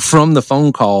audio from the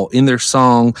phone call in their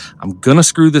song. I'm going to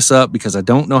screw this up because I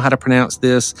don't know how to pronounce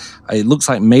this. It looks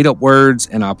like made up words,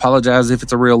 and I apologize if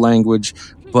it's a real language,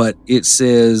 but it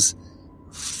says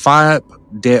Fap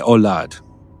de Olad.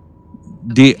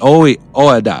 De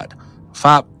Oedad.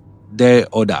 Fap de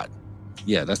Odad.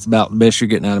 Yeah, that's about the best you're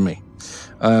getting out of me.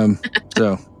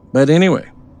 But anyway,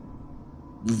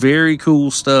 very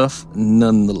cool stuff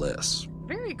nonetheless.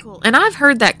 Very cool. And I've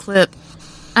heard that clip.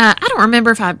 I don't remember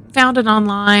if I found it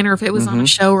online or if it was on a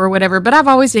show or whatever, but I've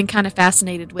always been kind of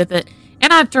fascinated with it.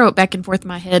 And I'd throw it back and forth in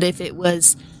my head if it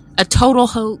was a total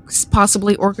hoax,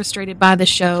 possibly orchestrated by the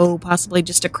show, possibly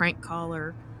just a crank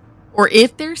caller, or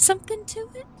if there's something to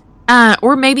it.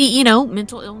 Or maybe,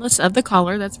 mental illness of the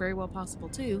caller. That's very well possible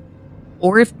too.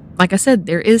 Or if, like I said,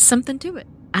 there is something to it.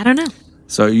 I don't know.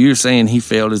 So you're saying he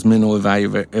failed his mental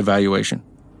evaluation?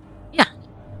 Yeah.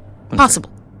 Okay. Possible.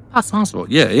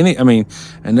 Yeah.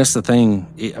 And that's the thing.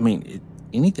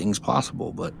 Anything's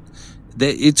possible, but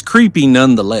it's creepy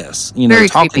nonetheless. Very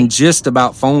Talking creepy. just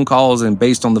about phone calls and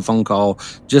based on the phone call,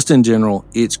 just in general,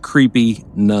 it's creepy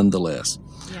nonetheless.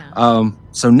 Yeah.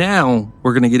 So now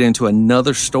we're going to get into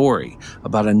another story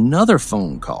about another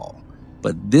phone call,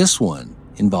 but this one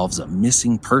involves a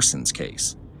missing persons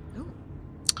case.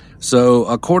 So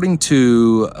according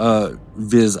to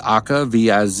Vizaca.com,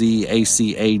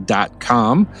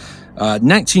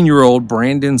 19-year-old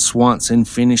Brandon Swanson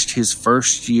finished his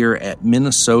first year at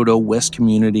Minnesota West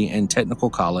Community and Technical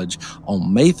College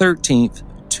on May 13th,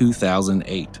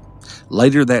 2008.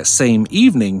 Later that same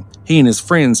evening, he and his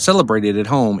friends celebrated at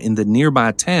home in the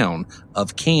nearby town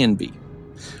of Canby.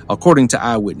 According to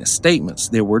eyewitness statements,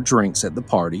 there were drinks at the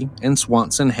party, and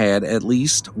Swanson had at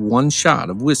least one shot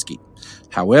of whiskey.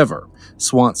 However,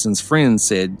 Swanson's friends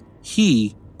said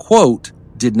he, quote,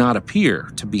 did not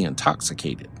appear to be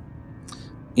intoxicated,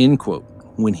 end quote,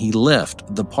 when he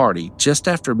left the party just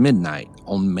after midnight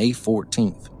on May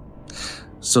 14th.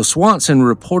 So Swanson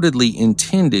reportedly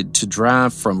intended to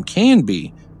drive from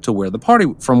Canby to where the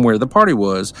party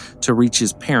was to reach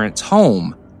his parents'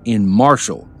 home in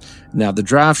Marshall. Now, the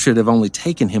drive should have only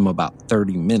taken him about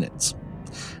 30 minutes.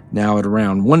 Now, at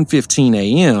around 1:15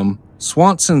 a.m.,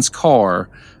 Swanson's car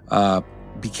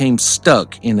became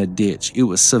stuck in a ditch. It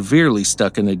was severely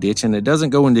stuck in a ditch, and it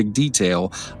doesn't go into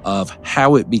detail of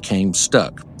how it became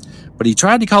stuck. But he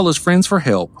tried to call his friends for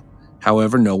help.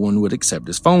 However, no one would accept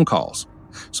his phone calls.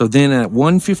 So then at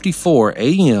 1:54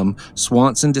 a.m.,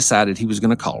 Swanson decided he was going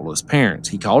to call his parents.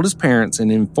 He called his parents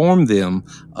and informed them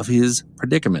of his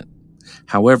predicament.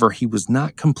 However, he was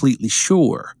not completely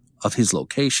sure of his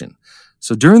location.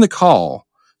 So during the call,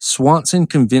 Swanson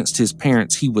convinced his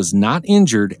parents he was not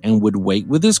injured and would wait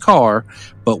with his car.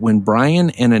 But when Brian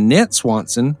and Annette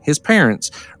Swanson, his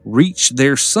parents, reached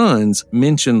their son's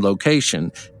mentioned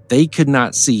location, they could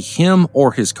not see him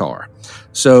or his car.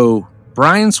 So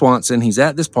Brian Swanson, he's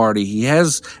at this party. He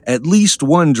has at least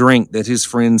one drink that his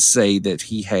friends say that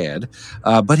he had.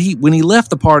 But when he left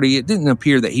the party, it didn't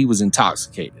appear that he was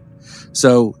intoxicated.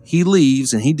 So he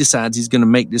leaves and he decides he's going to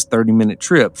make this 30-minute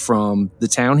trip from the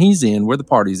town he's in, where the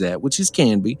party's at, which is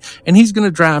Canby, and he's going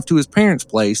to drive to his parents'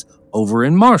 place over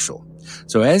in Marshall.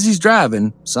 So as he's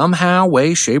driving, somehow,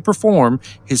 way, shape, or form,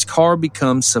 his car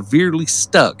becomes severely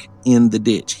stuck in the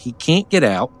ditch. He can't get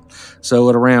out. So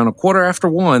at around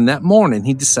 1:15 that morning,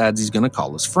 he decides he's going to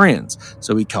call his friends.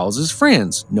 So he calls his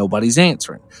friends. Nobody's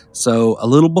answering. So a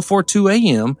little before 2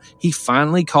 a.m., he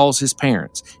finally calls his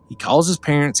parents. He calls his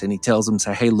parents and he tells them,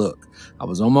 say, hey, look, I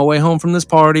was on my way home from this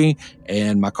party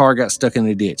and my car got stuck in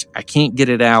a ditch. I can't get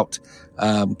it out.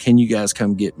 Can you guys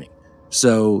come get me?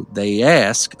 So they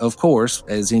ask, of course,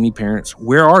 as any parents,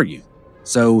 where are you?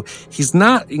 So he's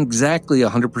not exactly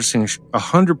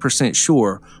 100%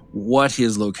 sure what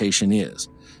his location is.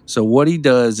 So what he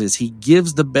does is he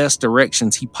gives the best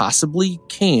directions he possibly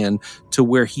can to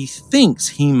where he thinks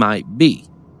he might be.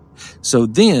 So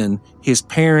then his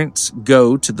parents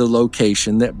go to the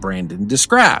location that Brandon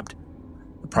described.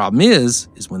 The problem is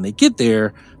when they get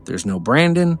there, there's no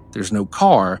Brandon, there's no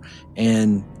car,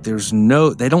 and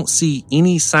they don't see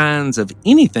any signs of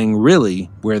anything really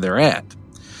where they're at.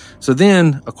 So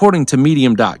then, according to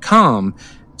Medium.com,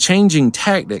 changing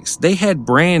tactics, they had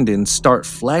Brandon start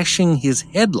flashing his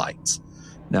headlights.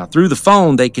 Now, through the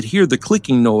phone, they could hear the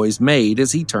clicking noise made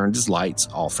as he turned his lights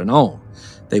off and on.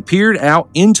 They peered out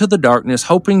into the darkness,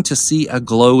 hoping to see a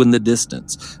glow in the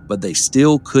distance, but they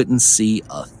still couldn't see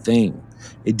a thing.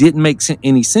 It didn't make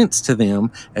any sense to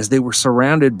them as they were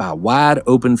surrounded by wide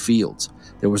open fields.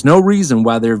 There was no reason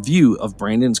why their view of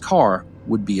Brandon's car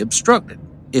would be obstructed.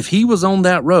 If he was on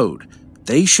that road,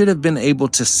 they should have been able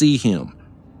to see him.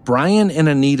 Brian and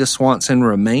Anita Swanson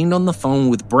remained on the phone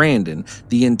with Brandon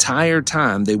the entire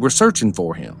time they were searching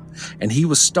for him, and he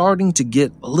was starting to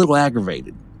get a little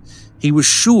aggravated. He was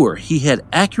sure he had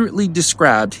accurately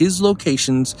described his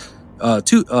location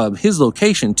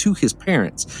to his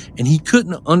parents, and he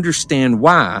couldn't understand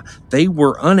why they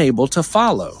were unable to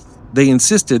follow. They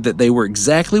insisted that they were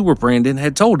exactly where Brandon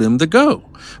had told him to go,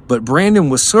 but Brandon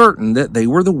was certain that they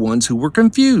were the ones who were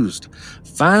confused.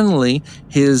 Finally,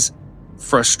 his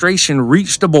frustration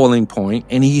reached a boiling point,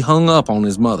 and he hung up on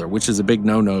his mother, which is a big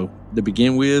no-no to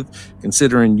begin with,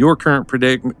 considering your current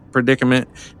predicament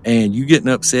and you getting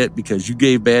upset because you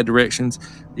gave bad directions.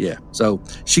 Yeah. So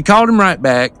she called him right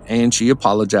back and she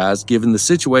apologized. Given the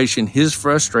situation, his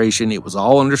frustration, it was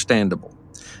all understandable.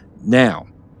 Now,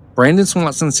 Brandon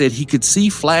Swanson said he could see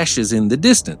flashes in the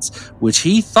distance, which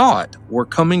he thought were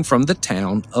coming from the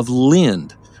town of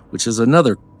Lind, which is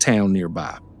another town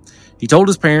nearby. He told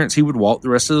his parents he would walk the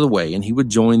rest of the way and he would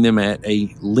join them at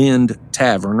a Lind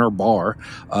tavern or bar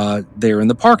there in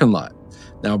the parking lot.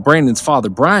 Now, Brandon's father,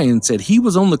 Brian, said he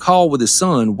was on the call with his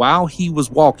son while he was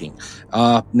walking.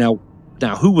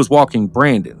 Now, who was walking?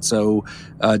 Brandon. So,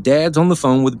 Dad's on the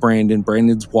phone with Brandon.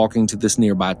 Brandon's walking to this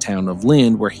nearby town of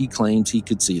Lind where he claims he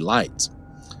could see lights.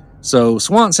 So,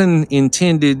 Swanson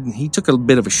he took a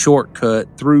bit of a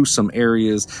shortcut through some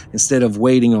areas instead of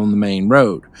waiting on the main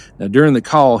road. Now, during the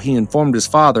call, he informed his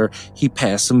father he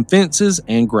passed some fences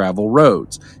and gravel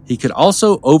roads. He could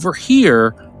also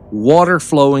overhear water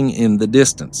flowing in the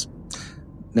distance.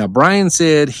 Now, Brian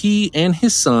said he and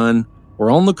his son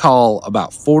were on the call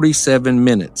about 47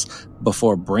 minutes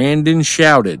before Brandon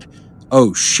shouted,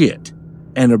 "Oh shit,"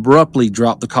 and abruptly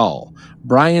dropped the call.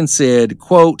 Brian said,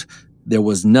 quote, "There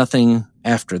was nothing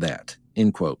after that,"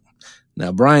 end quote.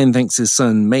 Now, Brian thinks his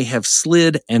son may have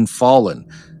slid and fallen.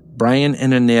 Brian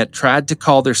and Annette tried to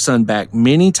call their son back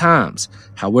many times.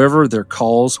 However, their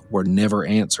calls were never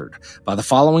answered. By the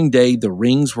following day, the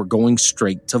rings were going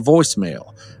straight to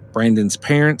voicemail. Brandon's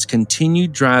parents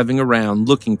continued driving around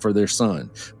looking for their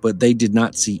son, but they did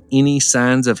not see any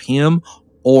signs of him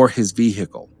or his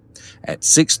vehicle. At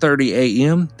 6:30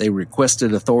 a.m., they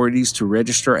requested authorities to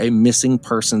register a missing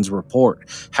persons report.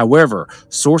 However,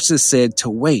 sources said to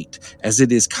wait, as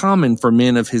it is common for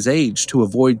men of his age to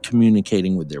avoid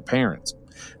communicating with their parents.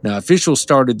 Now, officials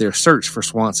started their search for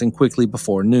Swanson quickly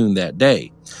before noon that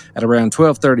day. At around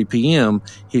 12:30 p.m.,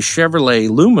 his Chevrolet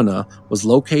Lumina was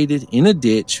located in a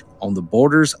ditch on the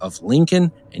borders of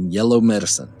Lincoln and Yellow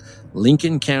Medicine.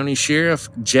 Lincoln County Sheriff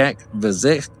Jack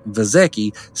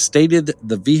Vazecki stated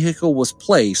the vehicle was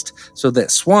placed so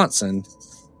that Swanson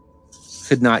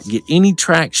could not get any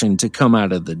traction to come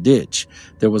out of the ditch.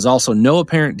 There was also no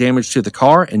apparent damage to the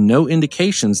car and no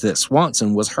indications that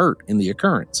Swanson was hurt in the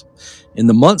occurrence. In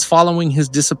the months following his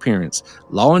disappearance,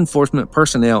 law enforcement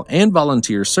personnel and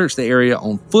volunteers searched the area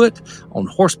on foot, on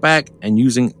horseback, and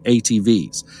using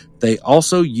ATVs. They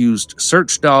also used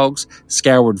search dogs,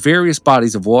 scoured various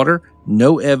bodies of water.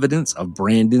 No evidence of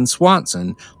Brandon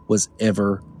Swanson was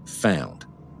ever found.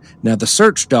 Now, the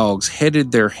search dogs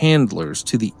headed their handlers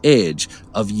to the edge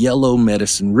of Yellow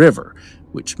Medicine River,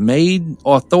 which made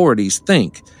authorities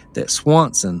think that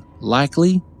Swanson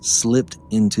likely slipped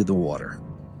into the water.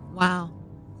 Wow.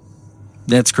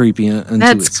 That's creepy unto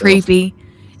That's itself. creepy.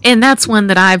 And that's one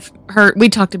that I've heard. We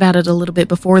talked about it a little bit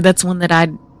before. That's one that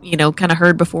I'd, kind of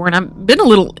heard before. And I've been a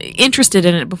little interested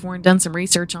in it before and done some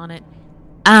research on it.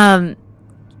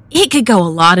 It could go a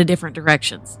lot of different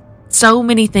directions. So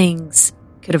many things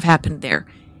could have happened there.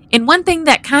 And one thing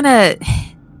that kind of,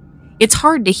 it's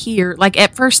hard to hear. Like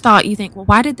at first thought, you think, well,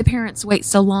 why did the parents wait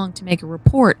so long to make a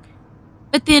report?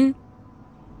 But then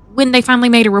when they finally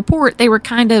made a report, they were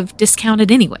kind of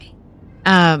discounted anyway.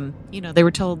 They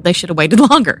were told they should have waited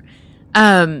longer.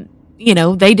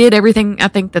 They did everything I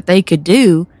think that they could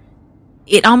do.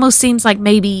 It almost seems like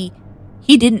maybe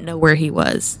he didn't know where he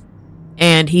was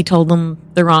and he told them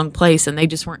the wrong place and they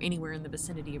just weren't anywhere in the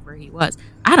vicinity of where he was.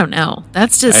 I don't know.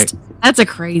 That's a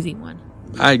crazy one.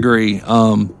 I agree.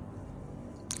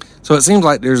 So it seems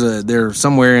like there's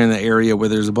somewhere in the area where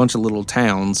there's a bunch of little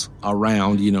towns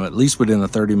around, at least within a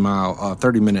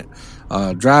 30-minute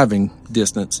driving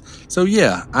distance. So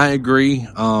yeah, I agree.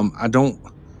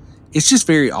 It's just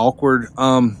very awkward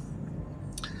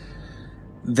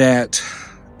that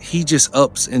he just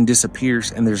ups and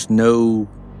disappears and there's no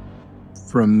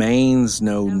remains,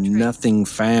 nothing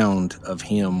found of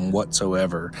him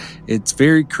whatsoever. It's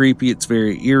very creepy. It's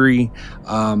very eerie.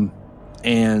 And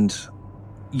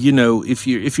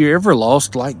if you're ever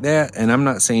lost like that, and I'm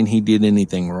not saying he did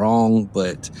anything wrong,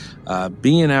 but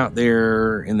being out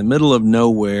there in the middle of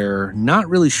nowhere, not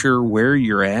really sure where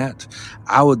you're at,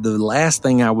 the last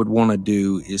thing I would want to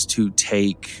do is to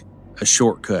take a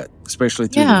shortcut, especially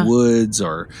through the woods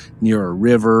or near a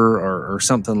river or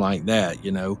something like that,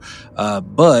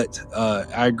 But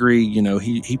I agree,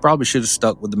 he probably should have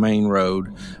stuck with the main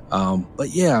road. But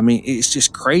yeah, I mean, it's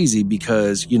just crazy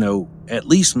because, at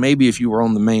least maybe if you were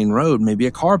on the main road, maybe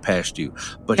a car passed you.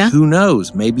 But who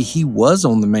knows? Maybe he was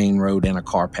on the main road and a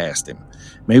car passed him.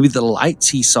 Maybe the lights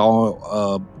he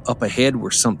saw up ahead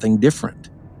were something different.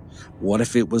 What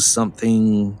if it was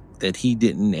something that he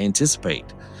didn't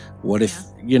anticipate? What if,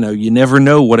 you never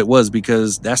know what it was,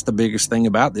 because that's the biggest thing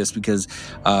about this, because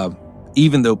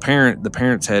even though the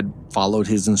parents had followed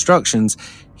his instructions,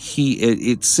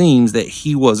 it seems that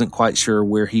he wasn't quite sure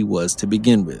where he was to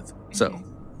begin with. So,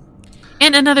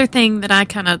 and another thing that I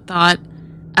kind of thought,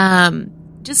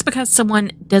 just because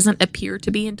someone doesn't appear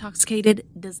to be intoxicated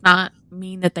does not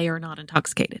mean that they are not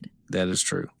intoxicated. That is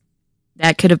true.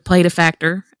 That could have played a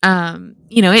factor.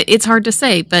 It's hard to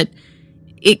say, but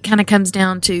it kind of comes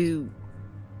down to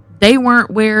they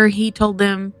weren't where he told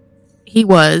them he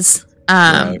was.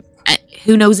 Right.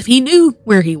 Who knows if he knew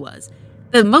where he was?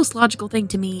 The most logical thing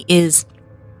to me is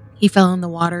he fell in the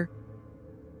water.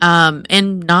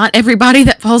 And not everybody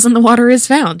that falls in the water is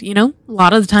found. A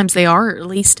lot of the times they are, or at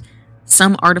least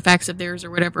some artifacts of theirs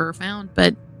or whatever are found,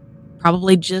 but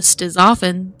probably just as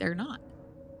often they're not.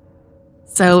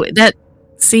 So that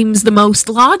seems the most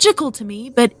logical to me,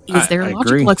 but is there a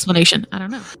logical explanation? I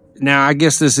don't know. Now, I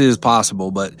guess this is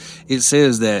possible, but it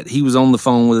says that he was on the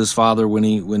phone with his father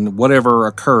when whatever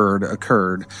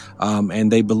occurred,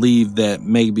 and they believe that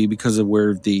maybe because of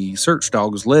where the search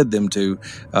dogs led them to,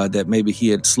 that maybe he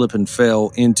had slipped and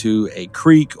fell into a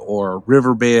creek or a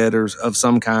riverbed or of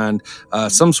some kind,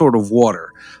 some sort of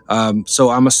water.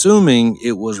 So I'm assuming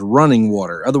it was running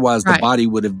water. Otherwise, the body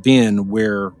would have been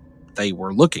where they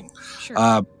were looking.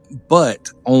 Sure.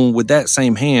 But on that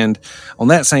same hand,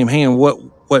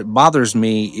 what bothers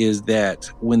me is that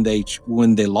when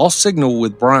they lost signal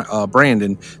with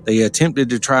Brandon, they attempted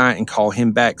to try and call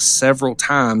him back several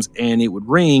times, and it would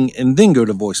ring and then go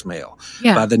to voicemail.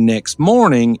 Yeah. By the next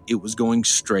morning, it was going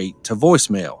straight to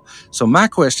voicemail. So my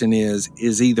question is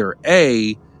either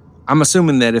A, I'm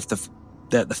assuming that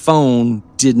that the phone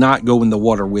did not go in the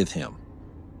water with him.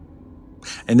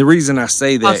 And the reason I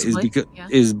say that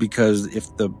is because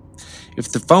if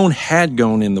the phone had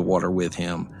gone in the water with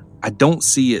him, I don't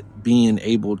see it being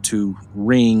able to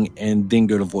ring and then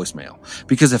go to voicemail.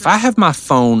 Because if I have my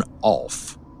phone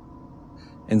off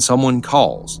and someone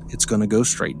calls, it's going to go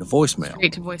straight to voicemail.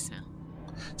 Straight to voicemail.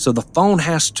 So the phone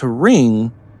has to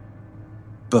ring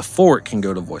before it can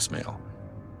go to voicemail.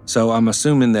 So I'm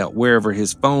assuming that wherever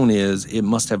his phone is, it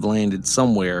must have landed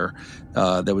somewhere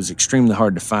that was extremely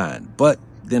hard to find. But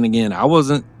then again, I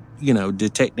wasn't,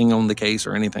 detecting on the case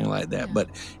or anything like that. Yeah. But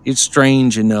it's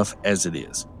strange enough as it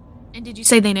is. And did you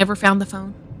say they never found the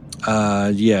phone?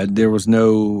 Yeah, there was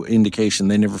no indication.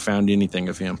 They never found anything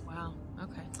of him. Wow.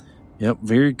 Okay. Yep,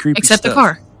 very creepy Except stuff. the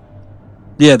car.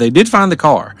 Yeah, they did find the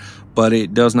car, but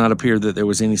it does not appear that there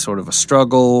was any sort of a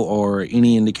struggle or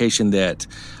any indication that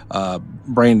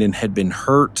Brandon had been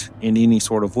hurt in any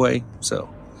sort of way. So,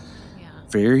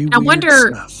 very weird I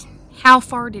wonder stuff. How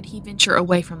far did he venture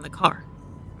away from the car?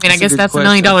 I guess that's question.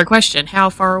 $1 million question. How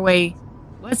far away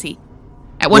was he?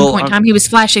 At one point in time, he was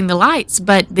flashing the lights,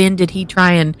 but then did he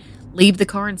try and leave the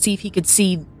car and see if he could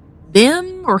see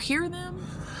them or hear them?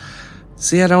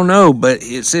 See, I don't know, but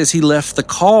it says he left the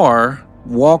car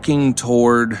walking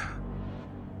toward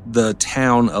the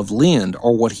town of Lind,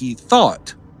 or what he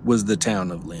thought was the town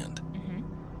of Lind. Mm-hmm.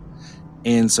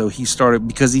 And so he started,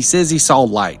 because he says he saw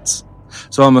lights.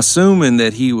 So I'm assuming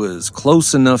that he was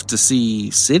close enough to see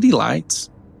city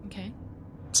lights. Okay.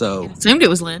 So I assumed it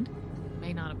was Lind.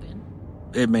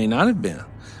 It may not have been,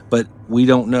 but we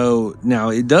don't know.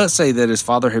 Now, it does say that his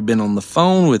father had been on the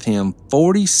phone with him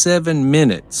 47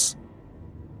 minutes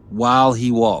while he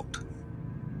walked.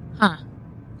 Huh.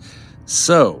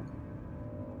 So,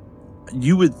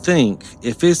 you would think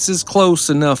if this is close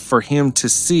enough for him to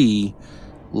see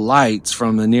lights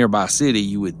from the nearby city,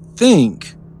 you would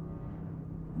think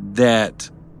that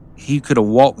he could have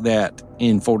walked that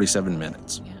in 47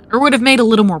 minutes. Yeah. Or would have made a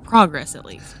little more progress, at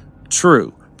least.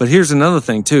 True. But here's another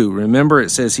thing too. Remember, it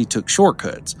says he took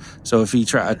shortcuts. So if he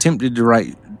attempted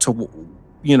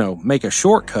to make a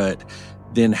shortcut,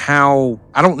 then how?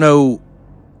 I don't know.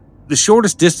 The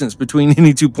shortest distance between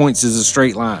any 2 points is a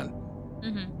straight line.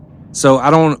 Mm-hmm. So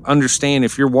I don't understand,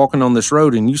 if you're walking on this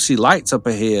road and you see lights up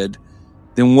ahead,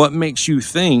 then what makes you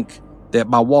think that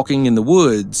by walking in the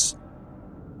woods,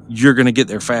 you're going to get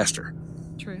there faster?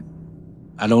 True.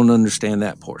 I don't understand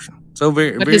that portion. So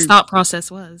what his thought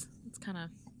process was. It's kind of.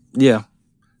 Yeah.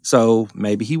 So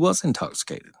maybe he was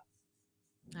intoxicated.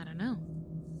 I don't know.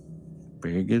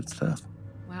 Very good stuff.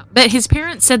 Wow. But his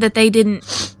parents said that they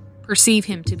didn't perceive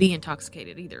him to be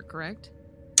intoxicated either, correct?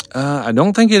 I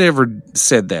don't think it ever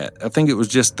said that. I think it was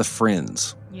just the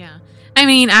friends. Yeah. I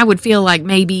mean, I would feel like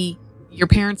maybe your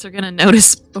parents are going to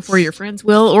notice before your friends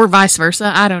will, or vice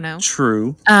versa. I don't know.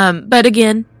 True. But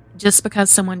again, just because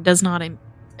someone does not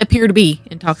appear to be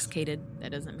intoxicated,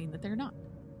 that doesn't mean that they're not.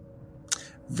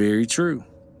 Very true.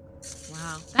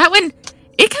 Wow. That one,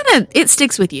 it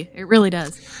sticks with you. It really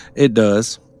does. It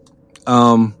does.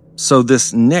 So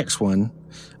this next one,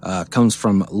 Comes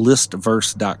from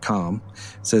listverse.com.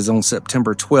 It says on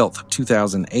September 12th,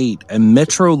 2008, a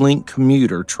Metrolink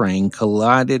commuter train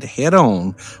collided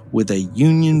head-on with a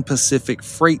Union Pacific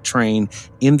freight train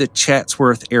in the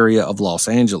Chatsworth area of Los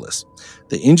Angeles.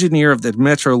 The engineer of the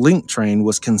Metrolink train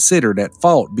was considered at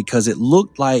fault because it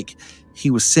looked like he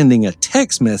was sending a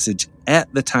text message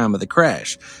at the time of the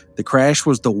crash. The crash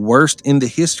was the worst in the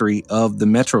history of the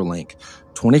Metrolink.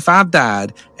 25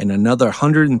 died and another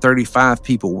 135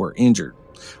 people were injured.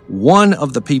 One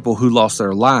of the people who lost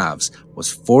their lives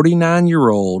was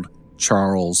 49-year-old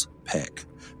Charles Peck,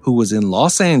 who was in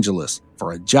Los Angeles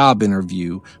for a job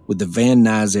interview with the Van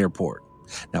Nuys Airport.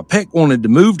 Now, Peck wanted to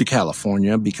move to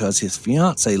California because his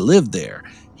fiancée lived there.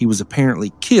 He was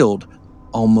apparently killed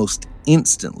almost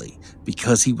instantly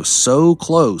because he was so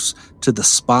close to the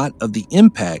spot of the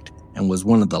impact and was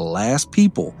one of the last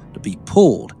people to be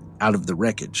pulled out of the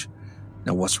wreckage.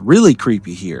 Now, what's really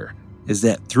creepy here is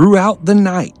that throughout the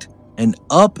night and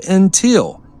up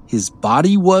until his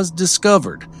body was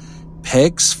discovered,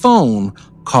 Peck's phone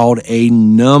called a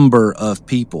number of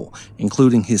people,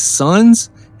 including his sons,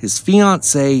 his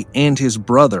fiancée, and his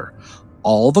brother.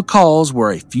 All the calls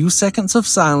were a few seconds of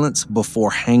silence before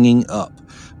hanging up.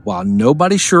 While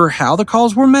nobody's sure how the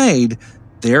calls were made,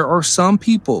 there are some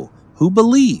people who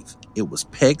believe it was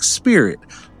Peck's spirit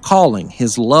calling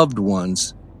his loved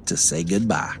ones to say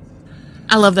goodbye.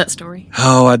 I love that story.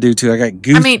 Oh, I do too. I got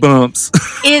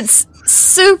goosebumps. It's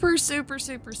super, super,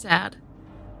 super sad.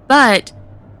 But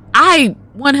I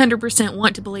 100%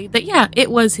 want to believe that, yeah,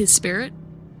 it was his spirit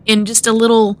in just a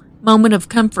little moment of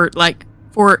comfort. Like,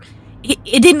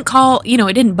 it didn't call,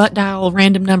 it didn't butt dial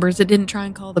random numbers. It didn't try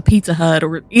and call the Pizza Hut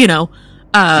or,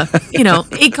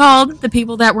 it called the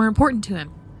people that were important to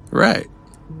him. Right.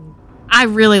 I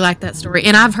really like that story.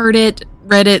 And I've heard it,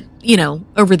 read it,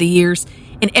 over the years.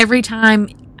 And every time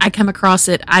I come across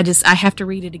it, I have to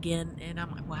read it again. And I'm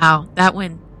like, wow, that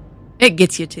one, it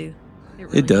gets you too.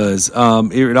 It does.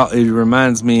 It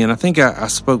reminds me, and I think I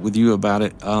spoke with you about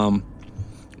it,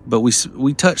 but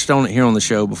we touched on it here on the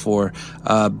show before.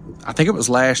 I think it was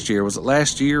last year. Was it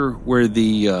last year where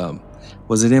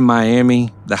was it in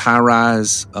Miami, the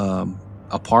high-rise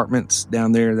apartments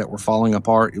down there that were falling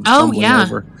apart? It was tumbling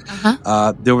over.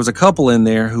 Uh-huh. There was a couple in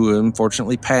there who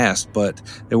unfortunately passed, but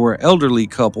they were an elderly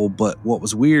couple. But what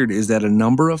was weird is that a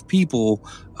number of people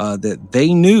that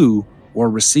they knew were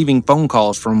receiving phone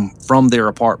calls from their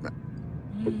apartment.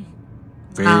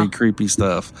 Very creepy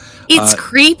stuff. It's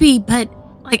creepy, but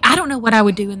I don't know what I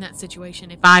would do in that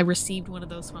situation if I received one of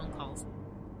those phone calls.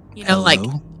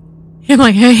 Hello? I'm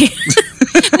like, hey.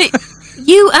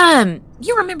 You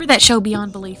remember that show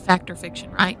Beyond Belief, Fact or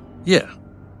Fiction, right? Yeah.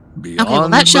 Beyond okay, well,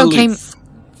 that show came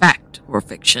Fact or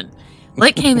Fiction. Well,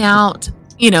 it came out,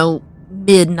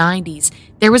 mid-90s.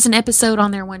 There was an episode on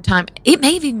there one time. It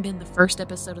may have even been the first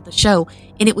episode of the show,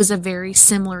 and it was a very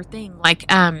similar thing.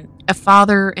 A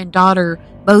father and daughter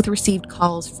both received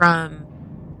calls from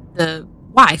the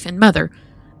wife and mother.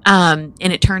 And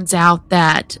it turns out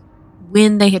that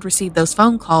when they had received those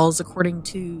phone calls, according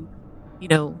to,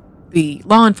 the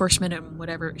law enforcement and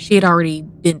whatever, she had already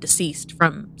been deceased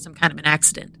from some kind of an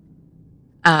accident.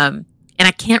 And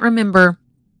I can't remember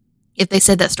if they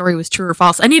said that story was true or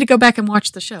false. I need to go back and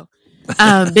watch the show.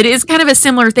 But it's kind of a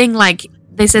similar thing. Like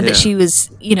they said that she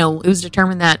was, it was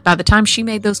determined that by the time she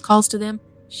made those calls to them,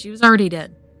 she was already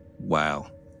dead. Wow.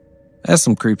 That's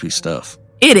some creepy stuff.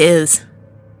 It is.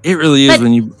 It really is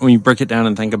when you break it down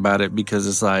and think about it, because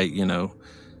it's like, I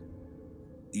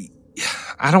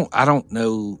don't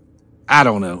know.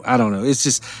 It's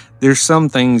just, there's some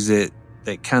things that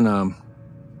kind of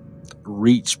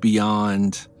reach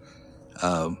beyond,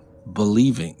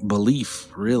 belief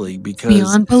really, because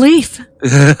beyond belief.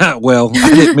 Well,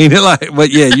 I didn't mean it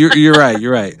but yeah, you're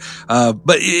right.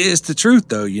 But it's the truth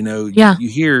though, you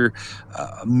hear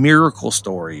a miracle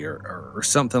story or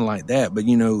something like that. But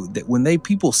that when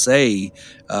people say,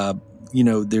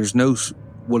 there's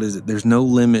no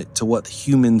limit to what the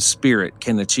human spirit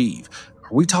can achieve.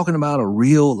 Are we talking about a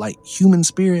real human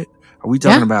spirit? Are we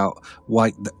talking about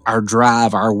our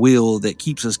drive, our will that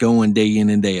keeps us going day in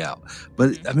and day out?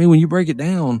 But I mean, when you break it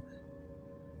down,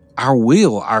 our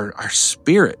will, our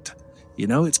spirit,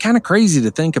 it's kind of crazy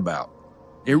to think about.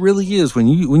 It really is. When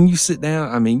you sit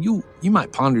down, I mean, you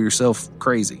might ponder yourself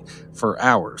crazy for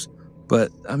hours,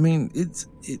 but I mean,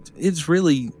 it's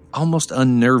really almost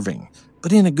unnerving,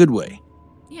 but in a good way.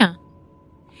 Yeah.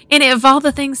 And of all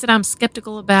the things that I'm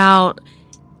skeptical about,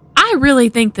 I really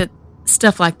think that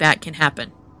stuff like that can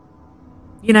happen.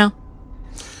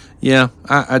 Yeah,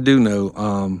 I do know.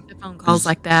 The phone calls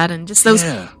like that, and just those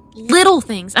little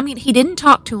things. I mean, he didn't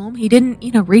talk to him. He didn't,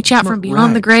 reach out from beyond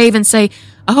Right. the grave and say,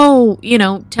 "Oh,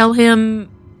 tell them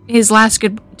his last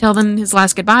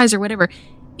goodbyes" or whatever.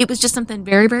 It was just something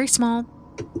very, very small.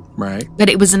 Right. But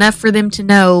it was enough for them to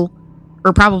know,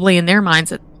 or probably in their minds,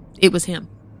 that it was him.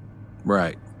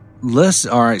 Right.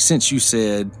 All right, since you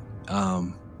said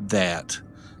that,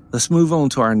 let's move on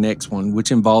to our next one,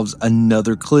 which involves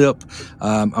another clip.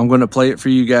 I'm going to play it for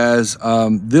you guys.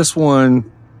 This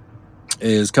one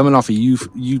is coming off of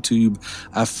YouTube.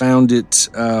 I found it.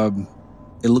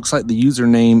 It looks like the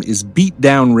username is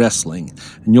Beatdown Wrestling,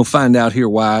 and you'll find out here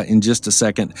why in just a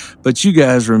second. But you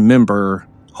guys remember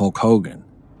Hulk Hogan.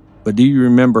 But do you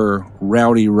remember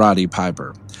Rowdy Roddy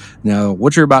Piper? Now,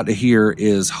 what you're about to hear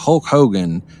is Hulk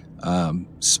Hogan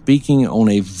speaking on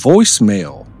a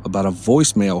voicemail about a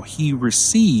voicemail he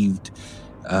received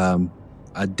a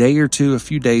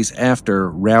few days after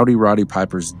Rowdy Roddy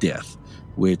Piper's death,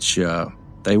 which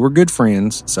they were good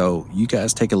friends. So you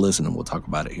guys take a listen and we'll talk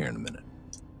about it here in a minute.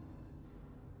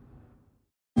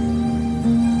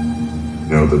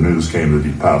 The news came that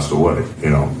he passed away,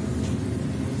 and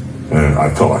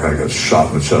I felt like I got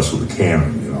shot in the chest with a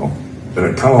cannon, and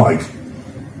it kind of like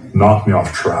knocked me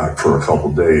off track for a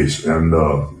couple of days. And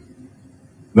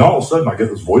then all of a sudden I get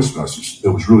this voice message. It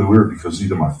was really weird because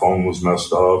either my phone was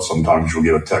messed up. Sometimes you'll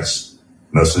get a text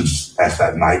message at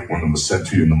that night when it was sent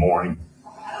to you in the morning.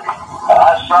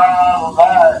 I saw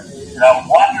that. I'm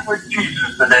walking with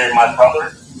Jesus today, my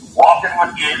brother. Walking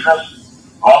with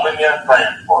Jesus, loving you and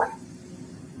praying for you.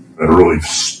 It really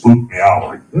spooked me out,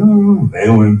 like,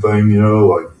 alien thing,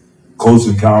 like Close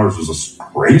Encounters was just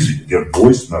crazy to get a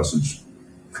voice message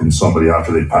from somebody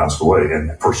after they passed away.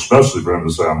 And especially for him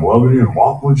to say, I'm loving you and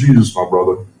walking with Jesus, my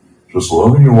brother. Just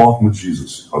loving you and walking with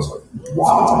Jesus. I was like,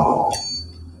 wow.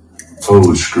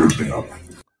 Totally screwed me up.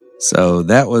 So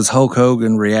that was Hulk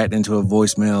Hogan reacting to a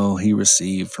voicemail he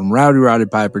received from Rowdy Roddy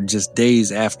Piper just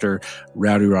days after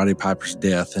Rowdy Roddy Piper's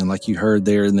death. And like you heard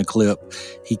there in the clip,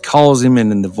 he calls him,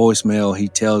 and in the voicemail, he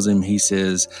tells him, he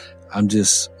says,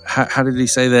 how did he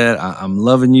say that? I'm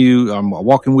loving you. I'm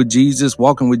walking with Jesus,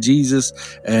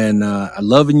 and I'm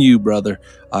loving you, brother.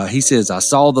 He says, I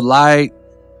saw the light,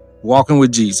 walking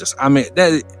with Jesus. I mean,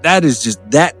 that is just,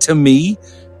 that to me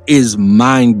is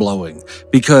mind blowing,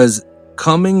 because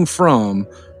coming from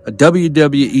a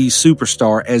WWE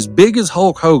superstar as big as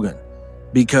Hulk Hogan,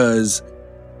 because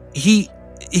he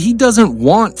doesn't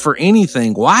want for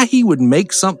anything. Why he would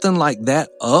make something like that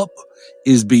up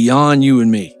is beyond you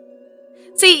and me.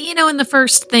 See, and the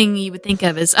first thing you would think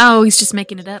of is, oh, he's just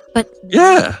making it up. But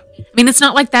yeah, I mean, it's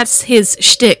not like that's his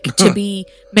shtick to be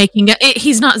making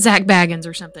he's not Zach Baggins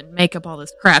or something, make up all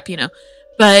this crap,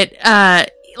 But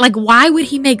like, why would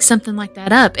he make something like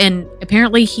that up? And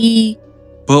apparently he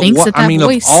thinks that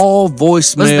voice, of all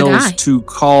voicemails to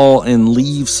call and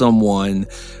leave someone,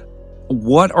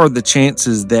 what are the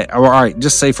chances that, all right,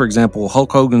 just say, for example,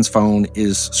 Hulk Hogan's phone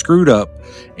is screwed up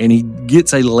and he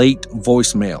gets a late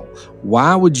voicemail.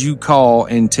 Why would you call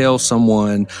and tell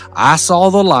someone, I saw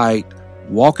the light,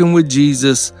 walking with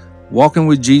Jesus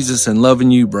and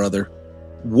loving you, brother?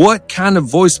 What kind of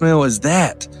voicemail is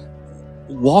that?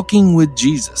 Walking with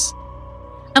Jesus.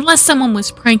 Unless someone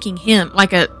was pranking him,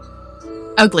 like a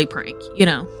ugly prank,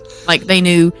 like they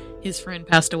knew his friend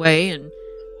passed away and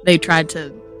they tried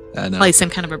to play some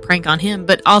kind of a prank on him.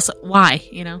 But also, why,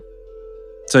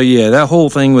 So yeah, that whole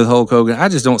thing with Hulk Hogan, I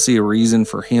just don't see a reason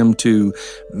for him to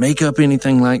make up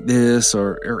anything like this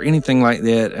or anything like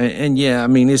that. And yeah, I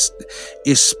mean, it's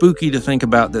spooky to think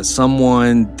about that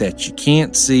someone that you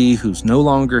can't see, who's no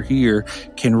longer here,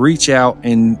 can reach out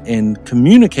and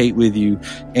communicate with you,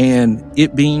 and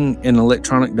it being an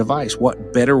electronic device.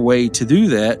 What better way to do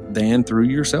that than through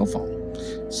your cell phone?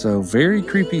 So very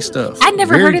creepy stuff. I'd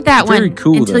never heard of that one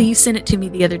cool, until you sent it to me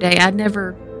the other day. I'd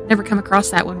never come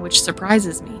across that one, which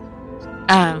surprises me.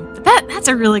 But that's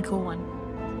a really cool one.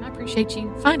 I appreciate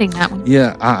you finding that one.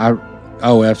 Yeah,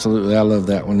 oh, absolutely. I love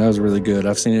that one. That was really good.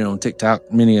 I've seen it on TikTok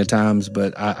many a times,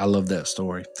 but I love that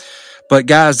story. But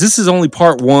guys, this is only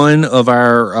part one of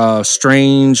our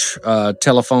strange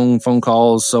phone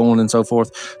calls, so on and so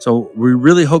forth. So we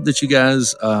really hope that you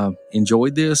guys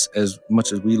enjoyed this as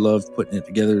much as we loved putting it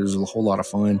together. It was a whole lot of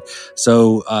fun.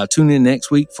 So tune in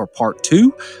next week for part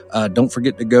two. Don't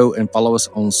forget to go and follow us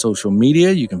on social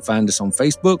media. You can find us on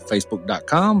Facebook,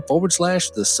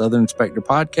 facebook.com/The Southern Spectre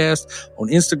Podcast. On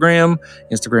Instagram,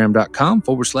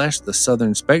 instagram.com/The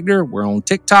Southern Spectre. We're on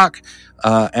TikTok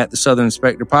at The Southern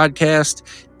Spectre Podcast.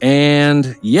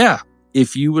 And yeah,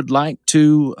 if you would like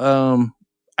to,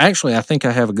 actually, I think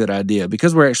I have a good idea,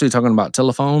 because we're actually talking about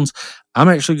telephones. I'm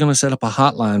actually going to set up a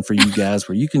hotline for you guys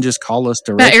where you can just call us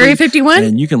directly. Area 51?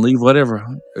 And you can leave whatever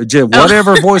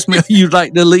voicemail you'd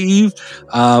like to leave.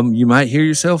 You might hear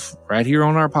yourself right here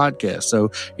on our podcast.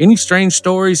 So any strange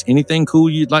stories, anything cool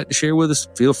you'd like to share with us,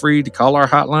 feel free to call our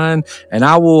hotline, and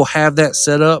I will have that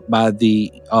set up by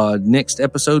the next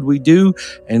episode we do.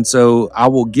 And so I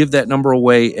will give that number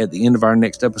away at the end of our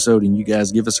next episode, and you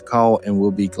guys give us a call, and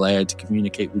we'll be glad to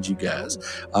communicate with you guys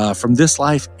from this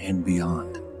life and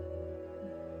beyond.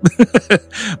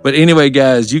 But anyway,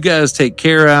 guys, you guys take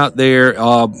care out there.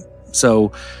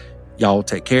 So y'all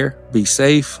take care, be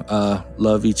safe,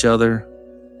 love each other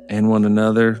and one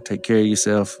another. Take care of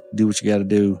yourself. Do what you got to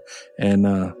do. And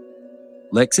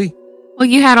Lexi? Well,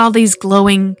 you had all these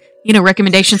glowing,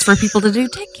 recommendations for people to do.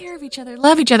 Take care of each other.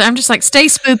 Love each other. I'm just like, stay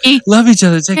spooky. Love each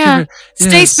other. Take care.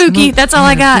 Stay spooky. Smoke. That's all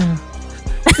I got. Yeah.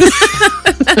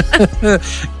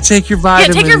 Take your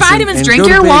vitamins. Take your vitamins. And drink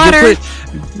your water.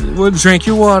 Drink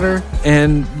your water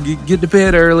and get to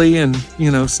bed early and,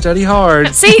 study hard.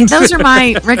 See, those are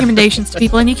my recommendations to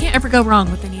people, and you can't ever go wrong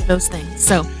with any of those things.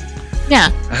 So, yeah.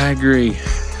 I agree.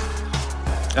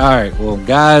 All right. Well,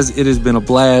 guys, it has been a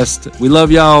blast. We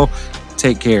love y'all.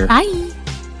 Take care. Bye.